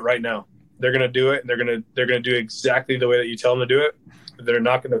to do it right now. They're going to do it, and they're going to do exactly the way that you tell them to do it. They're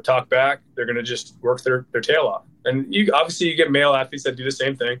not going to talk back. They're going to just work their tail off. And you get male athletes that do the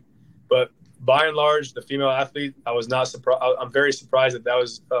same thing, but by and large, the female athlete, I was not surprised. I'm very surprised that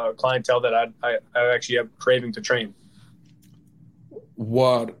was clientele that I actually have craving to train.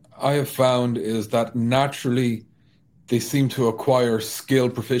 What I have found is that naturally they seem to acquire skill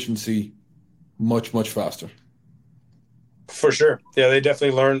proficiency much, much faster. For sure. Yeah, they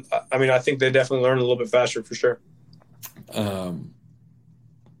definitely learn. I mean, I think they definitely learn a little bit faster for sure.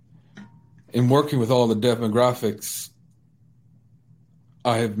 In working with all the demographics,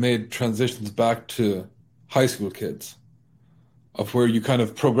 I have made transitions back to high school kids, of where you kind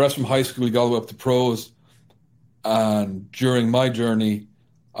of progress from high school, you go all the way up to pros. And during my journey,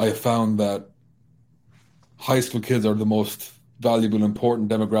 I have found that high school kids are the most valuable, important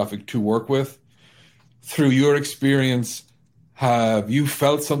demographic to work with. Through your experience, have you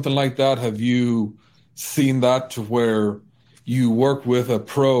felt something like that? Have you seen that to where you work with a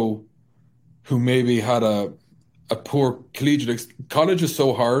pro who maybe had a poor collegiate? College is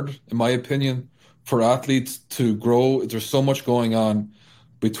so hard, in my opinion, for athletes to grow. There's so much going on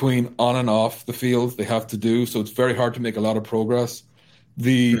between on and off the field they have to do. So it's very hard to make a lot of progress.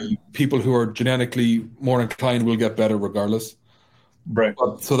 The people who are genetically more inclined will get better regardless. Right.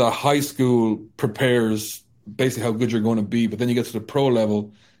 So that high school prepares basically how good you're going to be. But then you get to the pro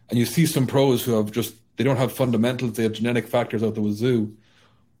level and you see some pros who have they don't have fundamentals. They have genetic factors out the wazoo.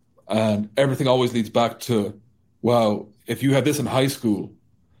 And everything always leads back to, wow, if you had this in high school,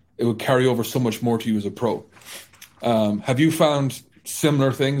 it would carry over so much more to you as a pro. Have you found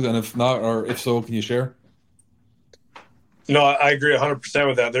similar things? And if not, or if so, can you share? No, I agree 100%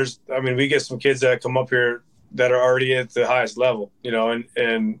 with that. We get some kids that come up here that are already at the highest level,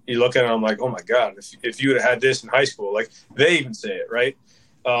 and you look at them like, oh my God, if you would have had this in high school, like they even say it, right?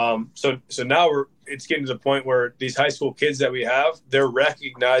 So now it's getting to the point where these high school kids that we have, they're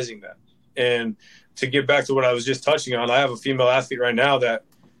recognizing that. And to get back to what I was just touching on, I have a female athlete right now that,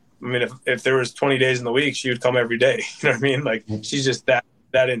 if there was 20 days in the week, she would come every day. You know what I mean? Like she's just that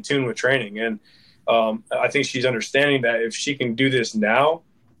in tune with training. And I think she's understanding that if she can do this now,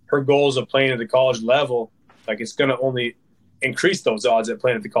 her goals of playing at the college level, like it's going to only increase those odds at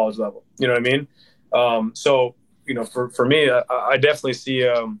playing at the college level. You know what I mean? So, for me, I definitely see,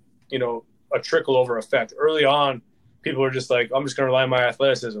 a trickle over effect. Early on, people are just like, I'm just going to rely on my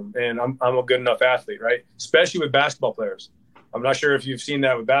athleticism and I'm a good enough athlete, right? Especially with basketball players. I'm not sure if you've seen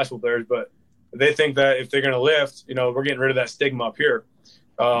that with basketball players, but they think that if they're going to lift, we're getting rid of that stigma up here.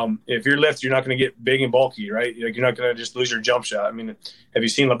 If you're lift, you're not going to get big and bulky, right? Like you're not going to just lose your jump shot. Have you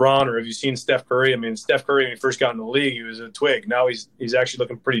seen LeBron or have you seen Steph Curry? Steph Curry, when he first got in the league, he was a twig. Now he's actually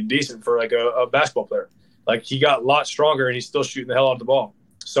looking pretty decent for like a basketball player. Like he got a lot stronger and he's still shooting the hell out of the ball.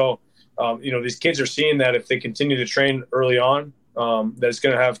 So, these kids are seeing that if they continue to train early on, that it's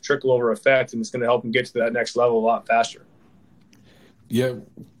going to have trickle over effect and it's going to help them get to that next level a lot faster. Yeah,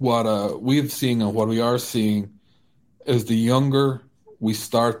 what we've seen and what we are seeing is the younger we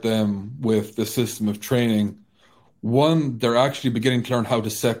start them with the system of training, one, they're actually beginning to learn how to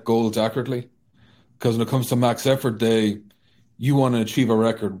set goals accurately. Because when it comes to max effort day, you want to achieve a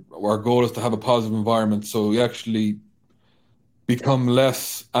record. Our goal is to have a positive environment. So we actually become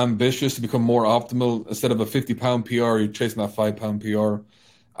less ambitious, to become more optimal. Instead of a 50-pound PR, you're chasing that 5-pound PR.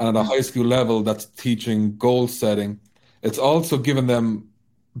 And at a high school level, that's teaching goal setting. It's also giving them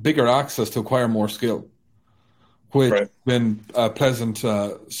bigger access to acquire more skill, which has been a pleasant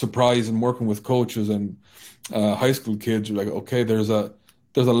surprise in working with coaches and high school kids. You're like, okay, there's a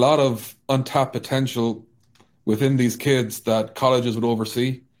lot of untapped potential within these kids that colleges would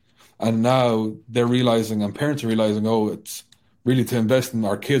oversee. And now they're realizing, and parents are realizing, oh, it's really to invest in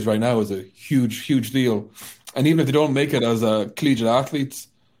our kids right now is a huge, huge deal. And even if they don't make it as collegiate athletes,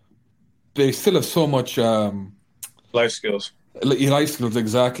 they still have so much Life skills. life skills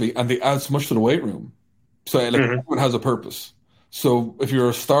exactly, and they add so much to the weight room. So like Hmm. everyone has a purpose. So if you're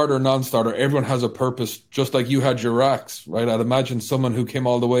a starter, non-starter, everyone has a purpose, just like you had your racks, right? I'd imagine someone who came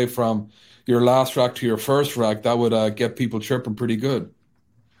all the way from your last rack to your first rack, that would get people chirping pretty good.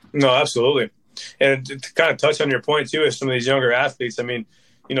 No, absolutely. And to kind of touch on your point too, is some of these younger athletes. I mean,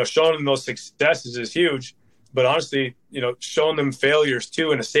 showing them those successes is huge, but honestly, showing them failures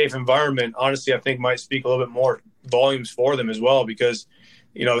too in a safe environment, honestly, I think might speak a little bit more volumes for them as well. Because,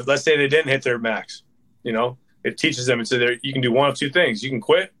 let's say they didn't hit their max, it teaches them. It's either you can do one of two things: you can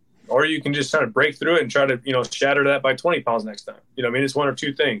quit, or you can just kind of break through it and try to, shatter that by 20 pounds next time. It's one of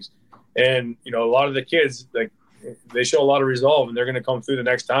two things. And a lot of the kids, like, they show a lot of resolve, and they're going to come through the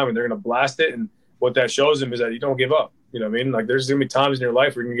next time and they're going to blast it. And what that shows them is that you don't give up. Like, there's going to be times in your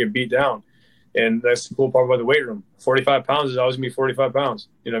life where you're going to get beat down. And that's the cool part about the weight room. 45 pounds is always going to be 45 pounds.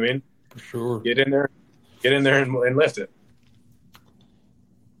 You know what I mean? For sure. Get in there and lift it.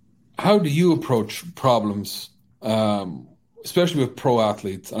 How do you approach problems, especially with pro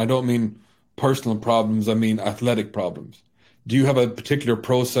athletes? And I don't mean personal problems, I mean athletic problems. Do you have a particular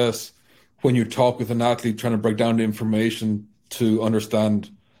process when you talk with an athlete trying to break down the information to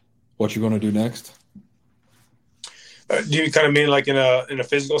understand what you're going to do next? Do you kind of mean like in a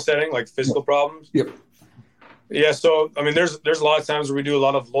physical setting, like physical problems? Yep. Yeah. So, I mean, there's a lot of times where we do a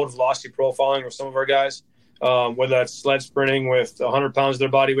lot of load velocity profiling with some of our guys, whether that's sled sprinting with 100 pounds of their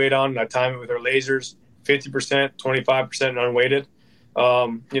body weight on, and I time it with our lasers, 50%, 25% unweighted.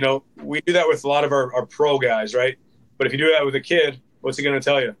 We do that with a lot of our pro guys, right? But if you do that with a kid, what's he going to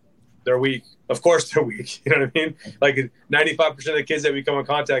tell you? They're weak. Of course they're weak. You know what I mean? Like 95% of the kids that we come in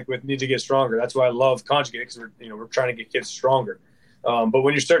contact with need to get stronger. That's why I love Conjugate, because we're trying to get kids stronger. But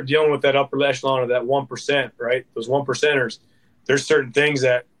when you start dealing with that upper echelon of that 1%, right? Those 1%ers, there's certain things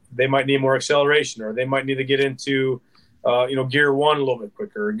that they might need more acceleration, or they might need to get into, gear one a little bit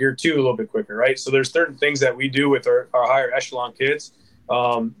quicker, or gear two a little bit quicker, right? So there's certain things that we do with our higher echelon kids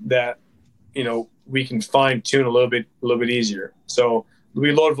that, we can fine tune a little bit easier. So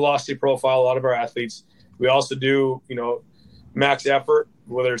we load velocity profile a lot of our athletes. We also do, max effort,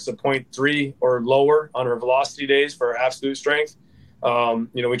 whether it's a 0.3 or lower on our velocity days for our absolute strength.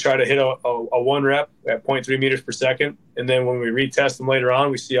 We try to hit a one rep at 0.3 meters per second. And then when we retest them later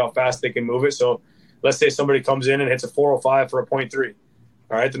on, we see how fast they can move it. So let's say somebody comes in and hits a 405 for a 0.3.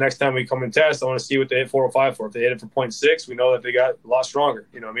 All right, the next time we come and test, I want to see what they hit 405 for. If they hit it for 0.6, we know that they got a lot stronger,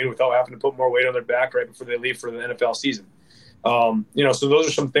 without having to put more weight on their back right before they leave for the NFL season. So those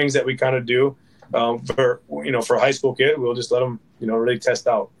are some things that we kind of do for a high school kid. We'll just let them, really test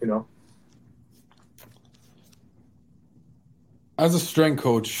out, As a strength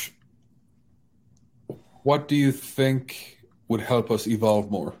coach, what do you think would help us evolve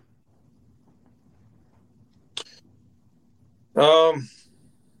more?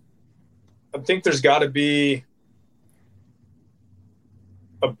 I think there's got to be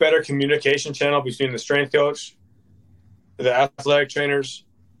a better communication channel between the strength coach, the athletic trainers,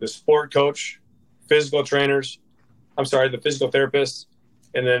 the sport coach, the physical therapists,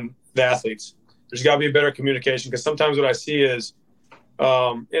 and then the athletes. There's got to be a better communication, because sometimes what I see is,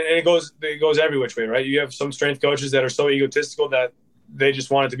 and it goes every which way, right? You have some strength coaches that are so egotistical that they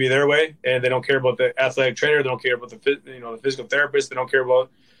just want it to be their way, and they don't care about the athletic trainer, they don't care about the physical therapist, they don't care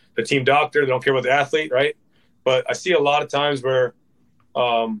about the team doctor, they don't care about the athlete, right? But I see a lot of times where,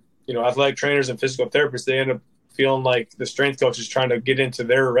 athletic trainers and physical therapists, they end up feeling like the strength coach is trying to get into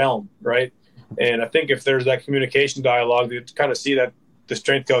their realm, right? And I think if there's that communication dialogue, you kind of see that the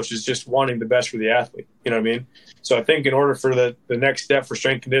strength coach is just wanting the best for the athlete. You know what I mean? So I think in order for the next step for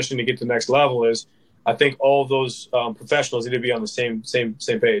strength conditioning to get to the next level is, I think all of those professionals need to be on the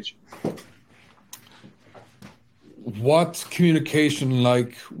same page. What's communication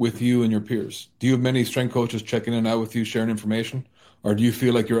like with you and your peers? Do you have many strength coaches checking in and out with you, sharing information? Or do you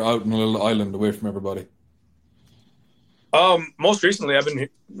feel like you're out on a little island away from everybody? Most recently, I've been,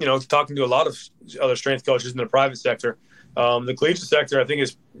 talking to a lot of other strength coaches in the private sector. The collegiate sector, I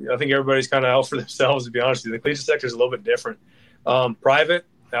think everybody's kind of out for themselves, to be honest with you. The collegiate sector is a little bit different. Private,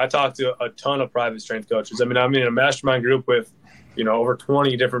 I talk to a ton of private strength coaches. I mean, I'm in a mastermind group with, over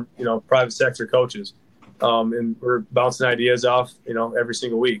 20 different, private sector coaches. And we're bouncing ideas off, every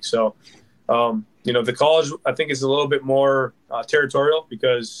single week. So, the college, I think, is a little bit more territorial,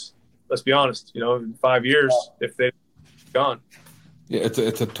 because let's be honest, in 5 years, if they've gone. Yeah, it's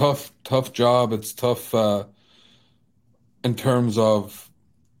a tough job. It's tough in terms of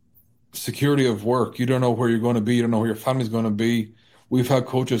security of work. You don't know where you're going to be. You don't know where your family's going to be. We've had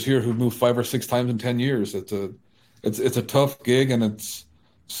coaches here who've moved 5 or 6 times in 10 years. It's a tough gig, and it's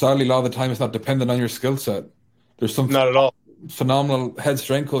sadly a lot of the time it's not dependent on your skill set. There's some Not at all. phenomenal head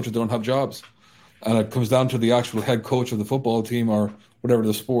strength coaches that don't have jobs, and it comes down to the actual head coach of the football team or whatever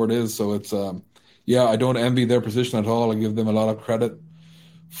the sport is. So it's yeah, I don't envy their position at all. I give them a lot of credit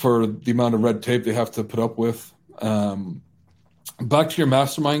for the amount of red tape they have to put up with. Back to your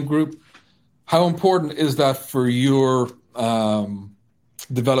mastermind group, how important is that for your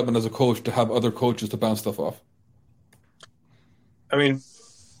development as a coach to have other coaches to bounce stuff off? I mean,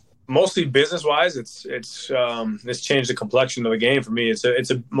 mostly business wise, it's changed the complexion of the game for me. It's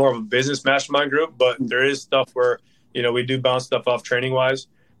a more of a business mastermind group, but there is stuff where we do bounce stuff off training wise.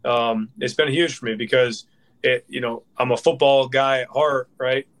 It's been huge for me because I'm a football guy at heart,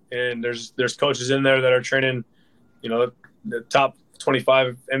 right? And there's coaches in there that are training, the top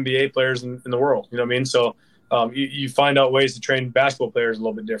 25 NBA players in the world. You know what I mean? So you find out ways to train basketball players a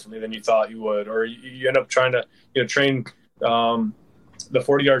little bit differently than you thought you would, or you end up trying to train the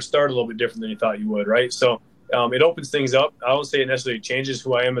 40-yard start a little bit different than you thought you would, right? So it opens things up. I don't say it necessarily changes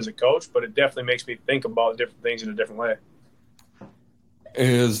who I am as a coach, but it definitely makes me think about different things in a different way.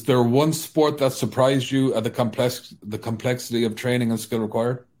 Is there one sport that surprised you at the complexity of training and skill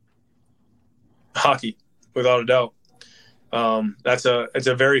required? Hockey, without a doubt. It's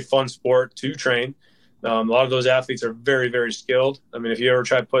a very fun sport to train. A lot of those athletes are very, very skilled. I mean, if you ever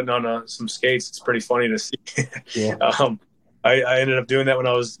try putting on some skates, it's pretty funny to see. Yeah. I ended up doing that when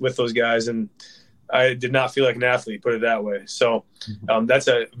I was with those guys, and I did not feel like an athlete, put it that way. So that's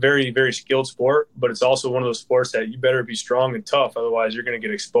a very, very skilled sport, but it's also one of those sports that you better be strong and tough. Otherwise, you're going to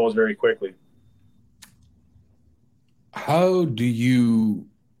get exposed very quickly. How do you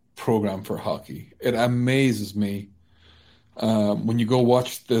program for hockey? It amazes me when you go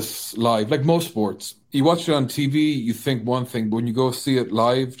watch this live, like most sports. You watch it on TV, you think one thing, but when you go see it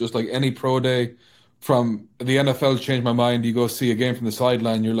live, just like any pro day, from the NFL changed my mind. You go see a game from the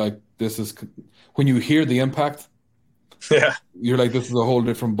sideline, you're like, this is, when you hear the impact, yeah, you're like, this is a whole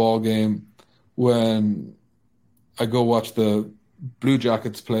different ball game. When I go watch the Blue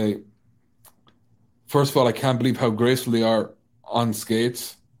Jackets play, first of all, I can't believe how graceful they are on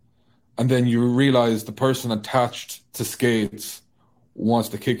skates. And then you realize the person attached to skates wants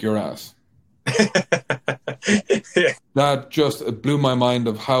to kick your ass. Yeah. That just blew my mind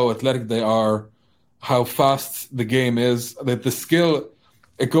of how athletic they are, how fast the game is, that the skill,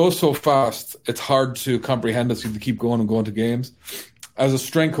 it goes so fast, it's hard to comprehend it, so you have to keep going and going to games. As a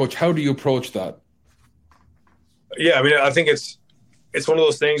strength coach, how do you approach that? Yeah, I mean, I think it's one of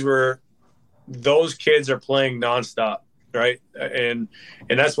those things where those kids are playing nonstop, right? And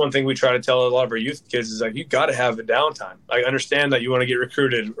that's one thing we try to tell a lot of our youth kids is like, you got to have a downtime. I understand that you want to get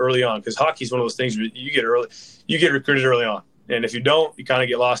recruited early on, because hockey is one of those things where you get recruited early on, and if you don't, you kind of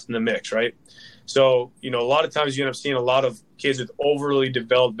get lost in the mix, right? So, a lot of times you end up seeing a lot of kids with overly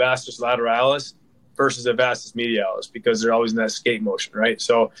developed vastus lateralis versus a vastus medialis because they're always in that skate motion, right?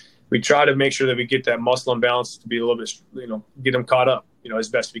 So we try to make sure that we get that muscle imbalance to be a little bit, get them caught up, as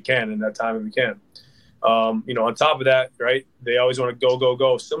best we can in that time that we can. On top of that, right, they always want to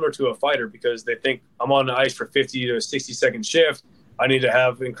go, similar to a fighter, because they think I'm on the ice for 50 to 60 second shift. I need to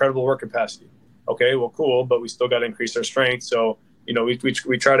have incredible work capacity. Okay, well, cool, but we still got to increase our strength. So, we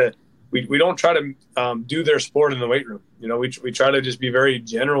try to, we don't try to do their sport in the weight room. We try to just be very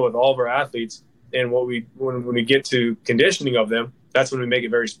general with all of our athletes. And when we get to conditioning of them, that's when we make it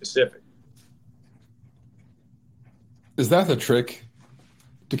very specific. Is that the trick,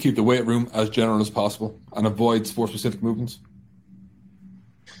 to keep the weight room as general as possible and avoid sport-specific movements?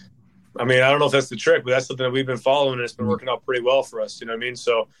 I mean, I don't know if that's the trick, but that's something that we've been following, and it's been working out pretty well for us. You know what I mean?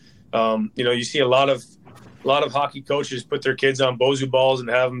 So, you see a lot of hockey coaches put their kids on Bosu balls and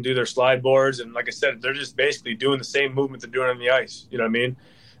have them do their slide boards. And like I said, they're just basically doing the same movement they're doing on the ice. You know what I mean?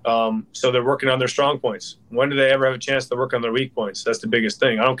 So they're working on their strong points. When do they ever have a chance to work on their weak points? That's the biggest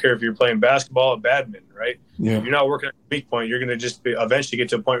thing. I don't care if you're playing basketball or badminton, right? Yeah. If you're not working on your weak point, you're going to just eventually get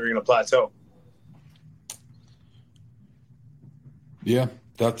to a point where you're going to plateau. Yeah,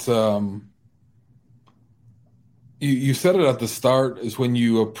 that's you said it at the start, is when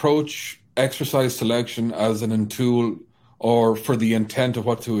you approach exercise selection as an tool or for the intent of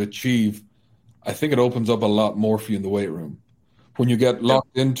what to achieve, I think it opens up a lot more for you in the weight room. When you get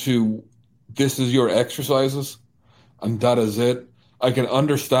locked into, this is your exercises and that is it, I can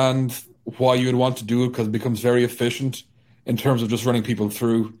understand why you would want to do it, because it becomes very efficient in terms of just running people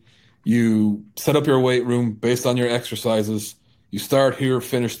through. You set up your weight room based on your exercises. You start here,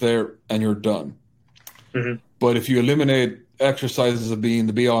 finish there, and you're done. Hmm. But if you eliminate exercises of being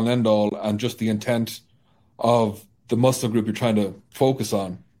the be all and end all and just the intent of the muscle group you're trying to focus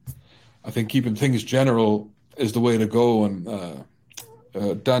on, I think keeping things general is the way to go. And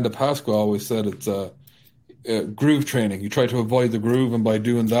Dan DePasqua always said it's groove training. You try to avoid the groove, and by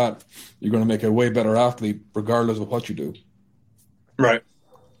doing that, you're going to make a way better athlete, regardless of what you do. Right.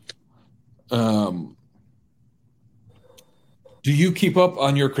 Do you keep up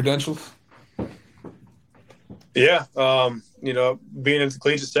on your credentials? Yeah. Being in the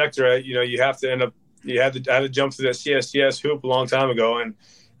collegiate sector, you have to I had to jump through that CSCS hoop a long time ago, and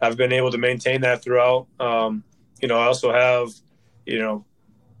I've been able to maintain that throughout. I also have,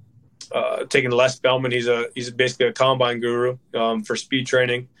 taken Les Bellman. He's basically a combine guru for speed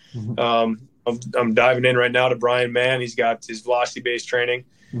training. Mm-hmm. I'm diving in right now to Brian Mann. He's got his velocity-based training.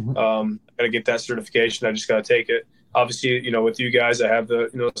 Mm-hmm. I got to get that certification. I just got to take it. Obviously, with you guys, I have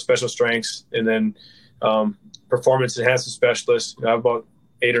the special strengths, and then performance enhancement specialist. I have about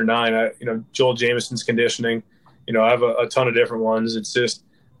 8 or 9. Joel Jameson's conditioning. I have a ton of different ones. It's just,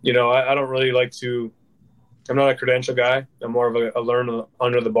 I don't really like to. I'm not a credential guy. I'm more of a learn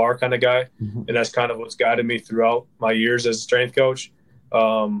under the bar kind of guy, Mm-hmm. and that's kind of what's guided me throughout my years as a strength coach.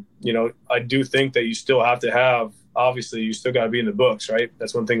 I do think that you still have to have. Obviously, you still got to be in the books, right?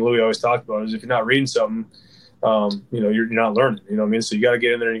 That's one thing Louis always talked about is if you're not reading something, you're not learning. You know what I mean? So you got to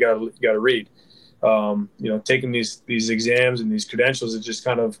get in there and you got to read. Taking these exams and these credentials is just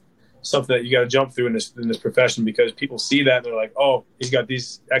kind of something that you got to jump through in this profession, because people see that and they're like, oh, he's got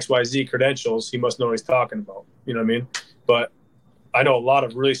these XYZ credentials. He must know what he's talking about. You know what I mean? But I know a lot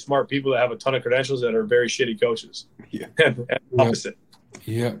of really smart people that have a ton of credentials that are very shitty coaches. Yeah. And opposite.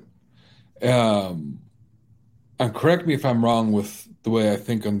 Yeah. And correct me if I'm wrong with the way I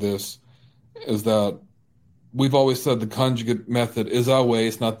think on this, is that we've always said the conjugate method is our way,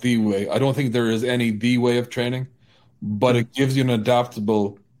 it's not the way. I don't think there is any the way of training, but it gives you an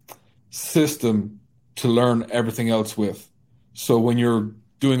adaptable system to learn everything else with. So when you're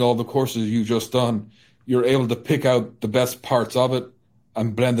doing all the courses you've just done, you're able to pick out the best parts of it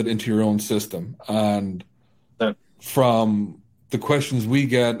and blend it into your own system. And from the questions we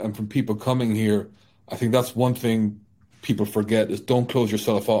get and from people coming here, I think that's one thing people forget is don't close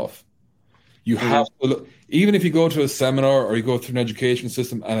yourself off. You have to look, even if you go to a seminar or you go through an education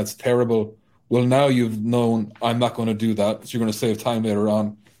system and it's terrible, well, now you've known I'm not going to do that, so you're going to save time later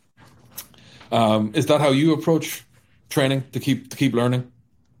on. Is that how you approach training to keep learning?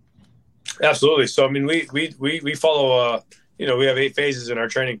 Absolutely. So, I mean, we follow, we have 8 phases in our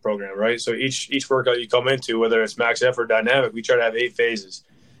training program, right? So each workout you come into, whether it's max effort, dynamic, we try to have 8 phases.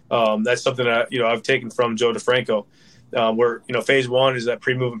 That's something that, I've taken from Joe DeFranco, where, phase 1 is that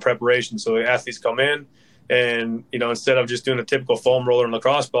pre-movement preparation. So the athletes come in and, instead of just doing a typical foam roller and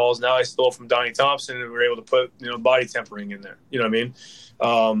lacrosse balls, now I stole from Donnie Thompson and we're able to put, body tempering in there. You know what I mean?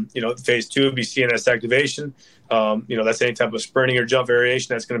 Phase 2 would be CNS activation. That's any type of sprinting or jump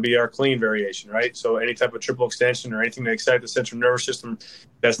variation. That's going to be our clean variation, right? So any type of triple extension or anything to excite the central nervous system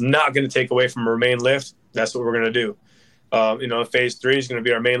that's not going to take away from a main lift, that's what we're going to do. Phase 3 is going to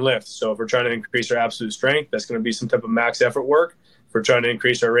be our main lift. So if we're trying to increase our absolute strength, that's going to be some type of max effort work. If we're trying to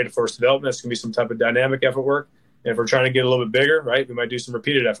increase our rate of force development, that's going to be some type of dynamic effort work. And if we're trying to get a little bit bigger, right, we might do some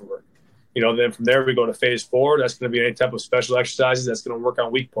repeated effort work. Then from there we go to phase 4. That's going to be any type of special exercises that's going to work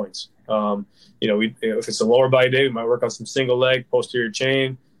on weak points. If it's a lower body day, we might work on some single leg, posterior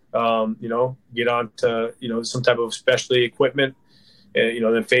chain. Get on to some type of specialty equipment.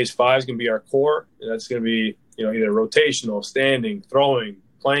 Then phase 5 is going to be our core. And that's going to be either rotational, standing, throwing,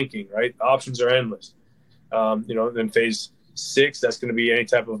 planking. Right, options are endless. Then phase 6, that's going to be any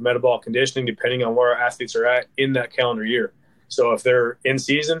type of metabolic conditioning, depending on where our athletes are at in that calendar year. So if they're in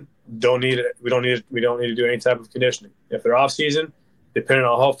season, we don't need to do any type of conditioning. If they're off season, depending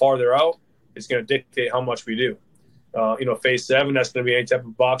on how far they're out, it's going to dictate how much we do. Phase 7, that's going to be any type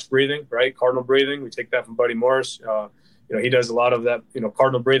of box breathing, right? Cardinal breathing. We take that from Buddy Morris. He does a lot of that.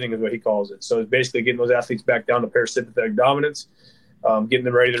 Cardinal breathing is what he calls it. So it's basically getting those athletes back down to parasympathetic dominance, getting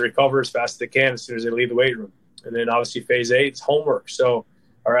them ready to recover as fast as they can as soon as they leave the weight room. And then obviously phase 8 is homework. So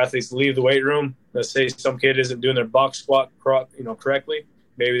our athletes leave the weight room. Let's say some kid isn't doing their box squat, correctly.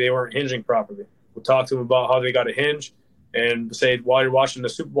 Maybe they weren't hinging properly. We'll talk to them about how they got to hinge, and say while you're watching the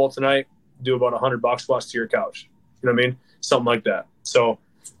Super Bowl tonight, do about 100 box squats to your couch. You know what I mean? Something like that. So,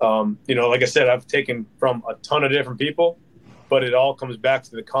 like I said, I've taken from a ton of different people, but it all comes back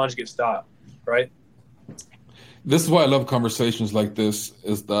to the conjugate style, right? This is why I love conversations like this,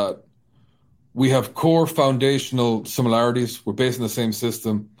 is that we have core foundational similarities. We're based in the same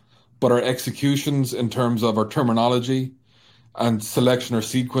system, but our executions in terms of our terminology and selection or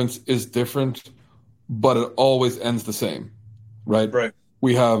sequence is different. but it always ends the same, right? Right.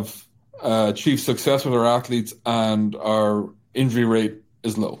 We have achieved success with our athletes, and our injury rate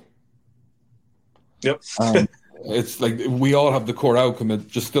is low. Yep. It's like we all have the core outcome. It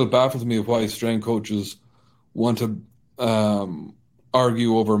just still baffles me of why strength coaches want to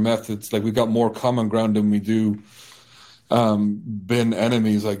argue over methods. Like we've got more common ground than we do been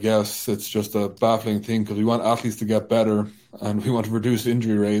enemies, I guess. It's just a baffling thing because we want athletes to get better and we want to reduce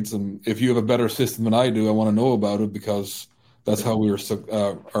injury rates. And if you have a better system than I do, I want to know about it because that's how we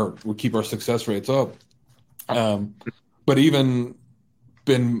keep our success rates up. But even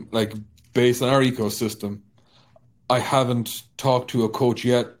been like based on our ecosystem, I haven't talked to a coach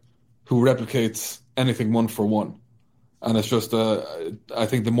yet who replicates anything one for one. And it's just, I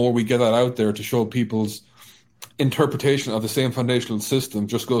think the more we get that out there to show people's interpretation of the same foundational system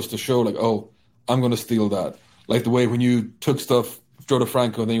just goes to show like, oh, I'm going to steal that. Like the way when you took stuff, Joe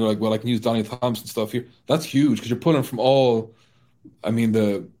DeFranco, and then you're like, well, I can use Donnie Thompson stuff here. That's huge because you're pulling from all, I mean,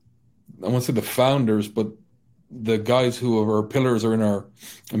 I won't say the founders, but the guys who are pillars or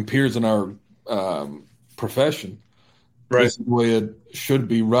and peers in our profession. Right. This is the way it should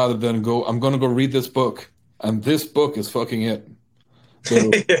be rather than I'm going to go read this book and this book is fucking it.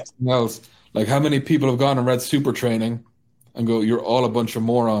 So, else. Like how many people have gone and read Super Training and go, you're all a bunch of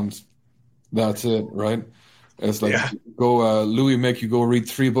morons. That's it, right? It's like, Louis make you go read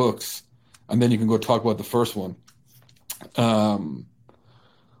 3 books and then you can go talk about the first one.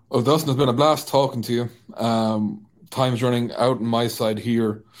 Well, Dustin, it's been a blast talking to you. Time's running out on my side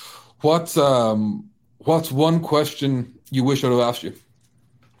here. What's one question you wish I'd have asked you?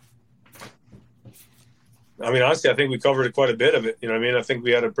 I mean, honestly, I think we covered quite a bit of it. You know what I mean? I think we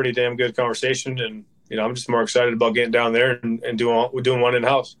had a pretty damn good conversation, and I'm just more excited about getting down there and doing one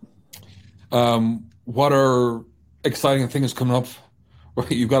in-house. What are exciting things coming up?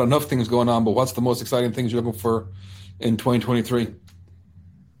 You've got enough things going on, but what's the most exciting things you're looking for in 2023?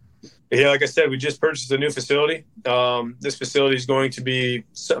 Yeah, like I said, we just purchased a new facility. This facility is going to be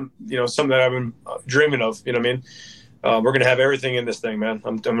something that I've been dreaming of. You know what I mean? We're going to have everything in this thing, man.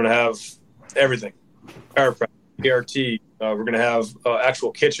 I'm going to have everything. Chiropractic, PRT. We're going to have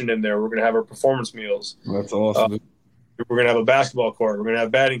actual kitchen in there. We're going to have our performance meals. That's awesome. We're going to have a basketball court. We're going to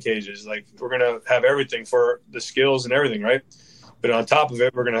have batting cages. Like we're going to have everything for the skills and everything, right? But on top of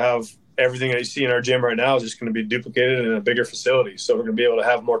it, we're going to have everything that you see in our gym right now is just going to be duplicated in a bigger facility. So we're going to be able to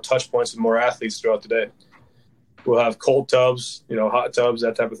have more touch points and more athletes throughout the day. We'll have cold tubs, hot tubs,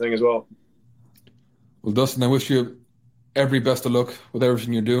 that type of thing as well. Well, Dustin, I wish you every best of luck with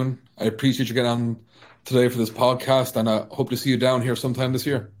everything you're doing. I appreciate you getting on today for this podcast, and I hope to see you down here sometime this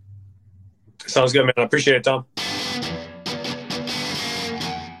year. Sounds good, man. I appreciate it, Tom.